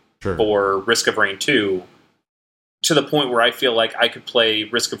entirely for Risk of Rain 2, to the point where I feel like I could play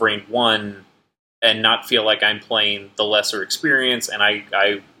Risk of Rain 1 and not feel like I'm playing the lesser experience. And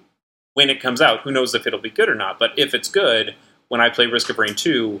I when it comes out, who knows if it'll be good or not, but if it's good, when I play Risk of Rain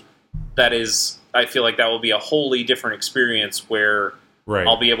 2, I feel like that will be a wholly different experience where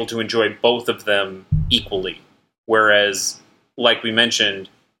I'll be able to enjoy both of them equally. Whereas, like we mentioned,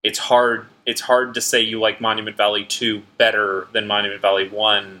 it's hard to say you like Monument Valley 2 better than Monument Valley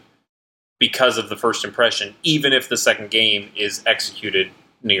 1 because of the first impression, even if the second game is executed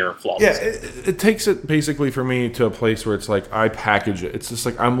near flawless. Yeah, it takes it basically for me to a place where it's like I package it. It's just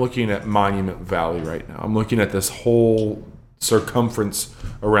like I'm looking at Monument Valley right now. I'm looking at this whole circumference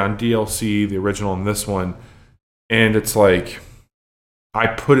around DLC, the original, and this one, and it's like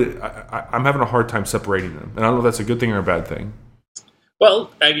I'm having a hard time separating them, and I don't know if that's a good thing or a bad thing.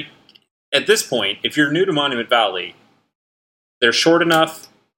 Well, I mean, at this point, if you're new to Monument Valley, they're short enough,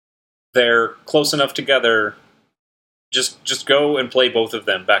 they're close enough together. Just go and play both of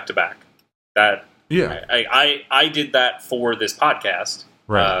them back to back. I did that for this podcast,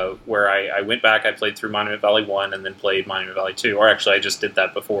 right? Where I went back, I played through Monument Valley 1 and then played Monument Valley 2. Or actually, I just did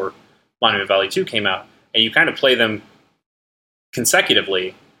that before Monument Valley 2 came out. And you kind of play them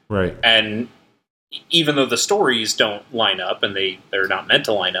consecutively, right? And even though the stories don't line up, and they're not meant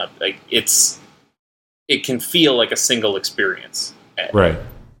to line up, like it can feel like a single experience, right?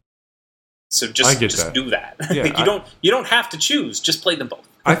 So just do that. Yeah, like you don't have to choose. Just play them both.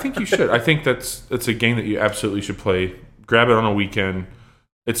 I think you should. I think that's a game that you absolutely should play. Grab it on a weekend.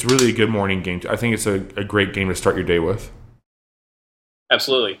 It's really a good morning game. I think it's a great game to start your day with.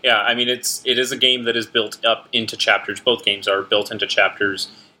 Absolutely. Yeah, I mean it is a game that is built up into chapters. Both games are built into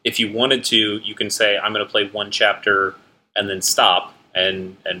chapters. If you wanted to, you can say, I'm going to play one chapter and then stop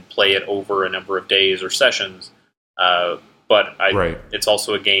and play it over a number of days or sessions. But it's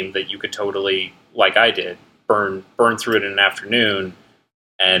also a game that you could totally, like I did, burn through it in an afternoon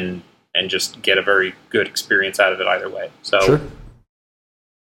and just get a very good experience out of it either way. So, Sure.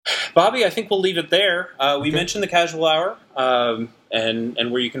 Bobby, I think we'll leave it there. We Okay. mentioned the Casual Hour,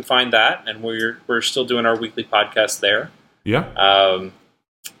 and where you can find that, and we're still doing our weekly podcast there. Yeah.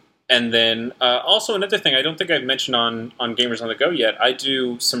 And then also another thing I don't think I've mentioned on Gamers on the Go yet, I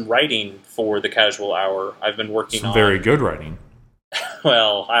do some writing for the Casual Hour. I've been working Some on... very good writing.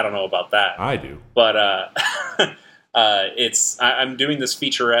 Well, I don't know about that. I do. But I'm doing this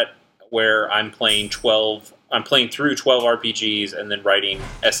featurette where I'm playing through 12 RPGs and then writing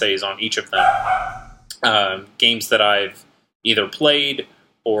essays on each of them. Games that I've either played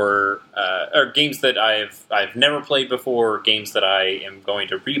or games that I've never played before, or games that I am going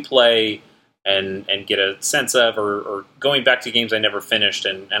to replay and get a sense of, or going back to games I never finished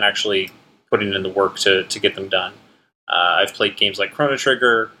and actually putting in the work to get them done. I've played games like Chrono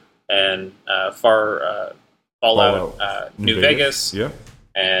Trigger and Fallout New Vegas, Yeah.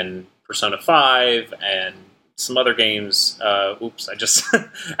 and Persona 5 and some other games. Oops, I just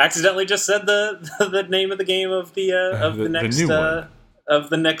accidentally just said the name of the game of the next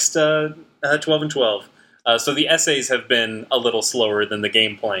 12 and 12. So the essays have been a little slower than the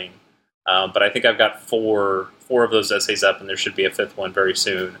game playing, but I think I've got four of those essays up, and there should be a fifth one very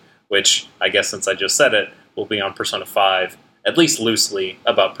soon. Which I guess, since I just said it, will be on Persona 5, at least loosely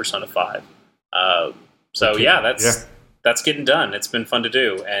about Persona 5. So Okay. yeah, that's getting done. It's been fun to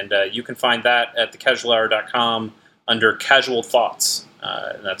do, and you can find that at thecasualhour.com under Casual Thoughts.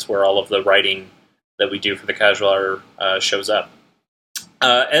 And that's where all of the writing that we do for the Casual Hour shows up.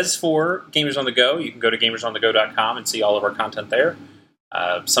 As for Gamers on the Go, you can go to gamersonthego.com and see all of our content there.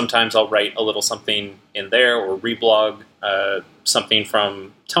 Sometimes I'll write a little something in there or reblog something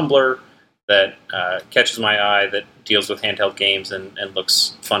from Tumblr that catches my eye, that deals with handheld games and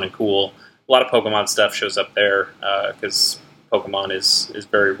looks fun and cool. A lot of Pokemon stuff shows up there because Pokemon is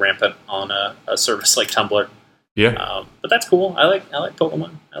very rampant on a service like Tumblr. Yeah. But that's cool. I like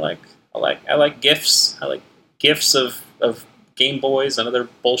Pokemon. I like GIFs. I like GIFs of Game Boys and other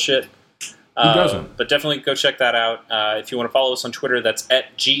bullshit. Who doesn't? But definitely go check that out. If you want to follow us on Twitter, that's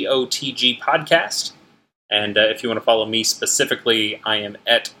at GOTG Podcast. And if you want to follow me specifically, I am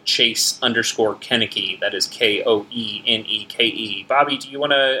at Chase_Koeneke. That is Koeneke. Bobby, do you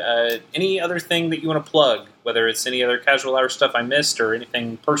want to any other thing that you want to plug? Whether it's any other Casual Hour stuff I missed or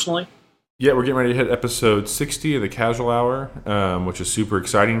anything personally? Yeah, we're getting ready to hit episode 60 of the Casual Hour, which is super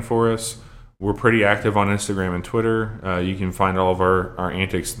exciting for us. We're pretty active on Instagram and Twitter. You can find all of our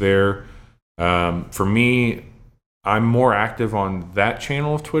antics there. For me, I'm more active on that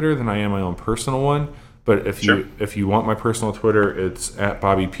channel of Twitter than I am my own personal one. But if you want my personal Twitter, it's at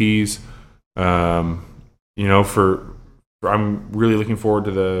Bobby Pease. I'm really looking forward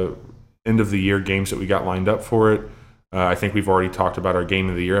to the end of the year games that we got lined up for it. I think we've already talked about our Game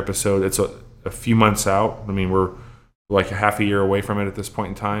of the Year episode. It's a few months out. I mean, we're like a half a year away from it at this point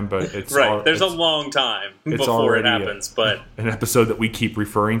in time, but it's right. There's a long time before it happens, but an episode that we keep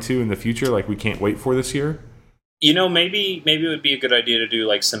referring to in the future, like we can't wait for this year. Maybe it would be a good idea to do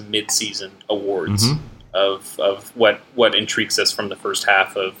like some mid-season awards of what intrigues us from the first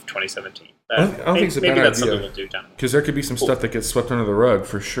half of 2017. I don't think it's a bad maybe that's idea. something we'll do down the line. Because there could be some stuff that gets swept under the rug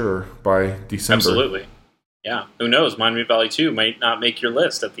for sure by December. Absolutely. Yeah. Who knows? Monument Valley 2 might not make your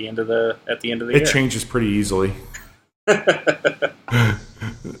list at the end of the year. It changes pretty easily. Absolutely.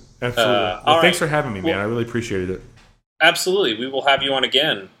 Thanks for having me, man. I really appreciated it. Absolutely. We will have you on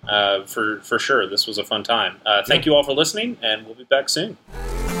again for sure. This was a fun time. Thank you all for listening, and we'll be back soon.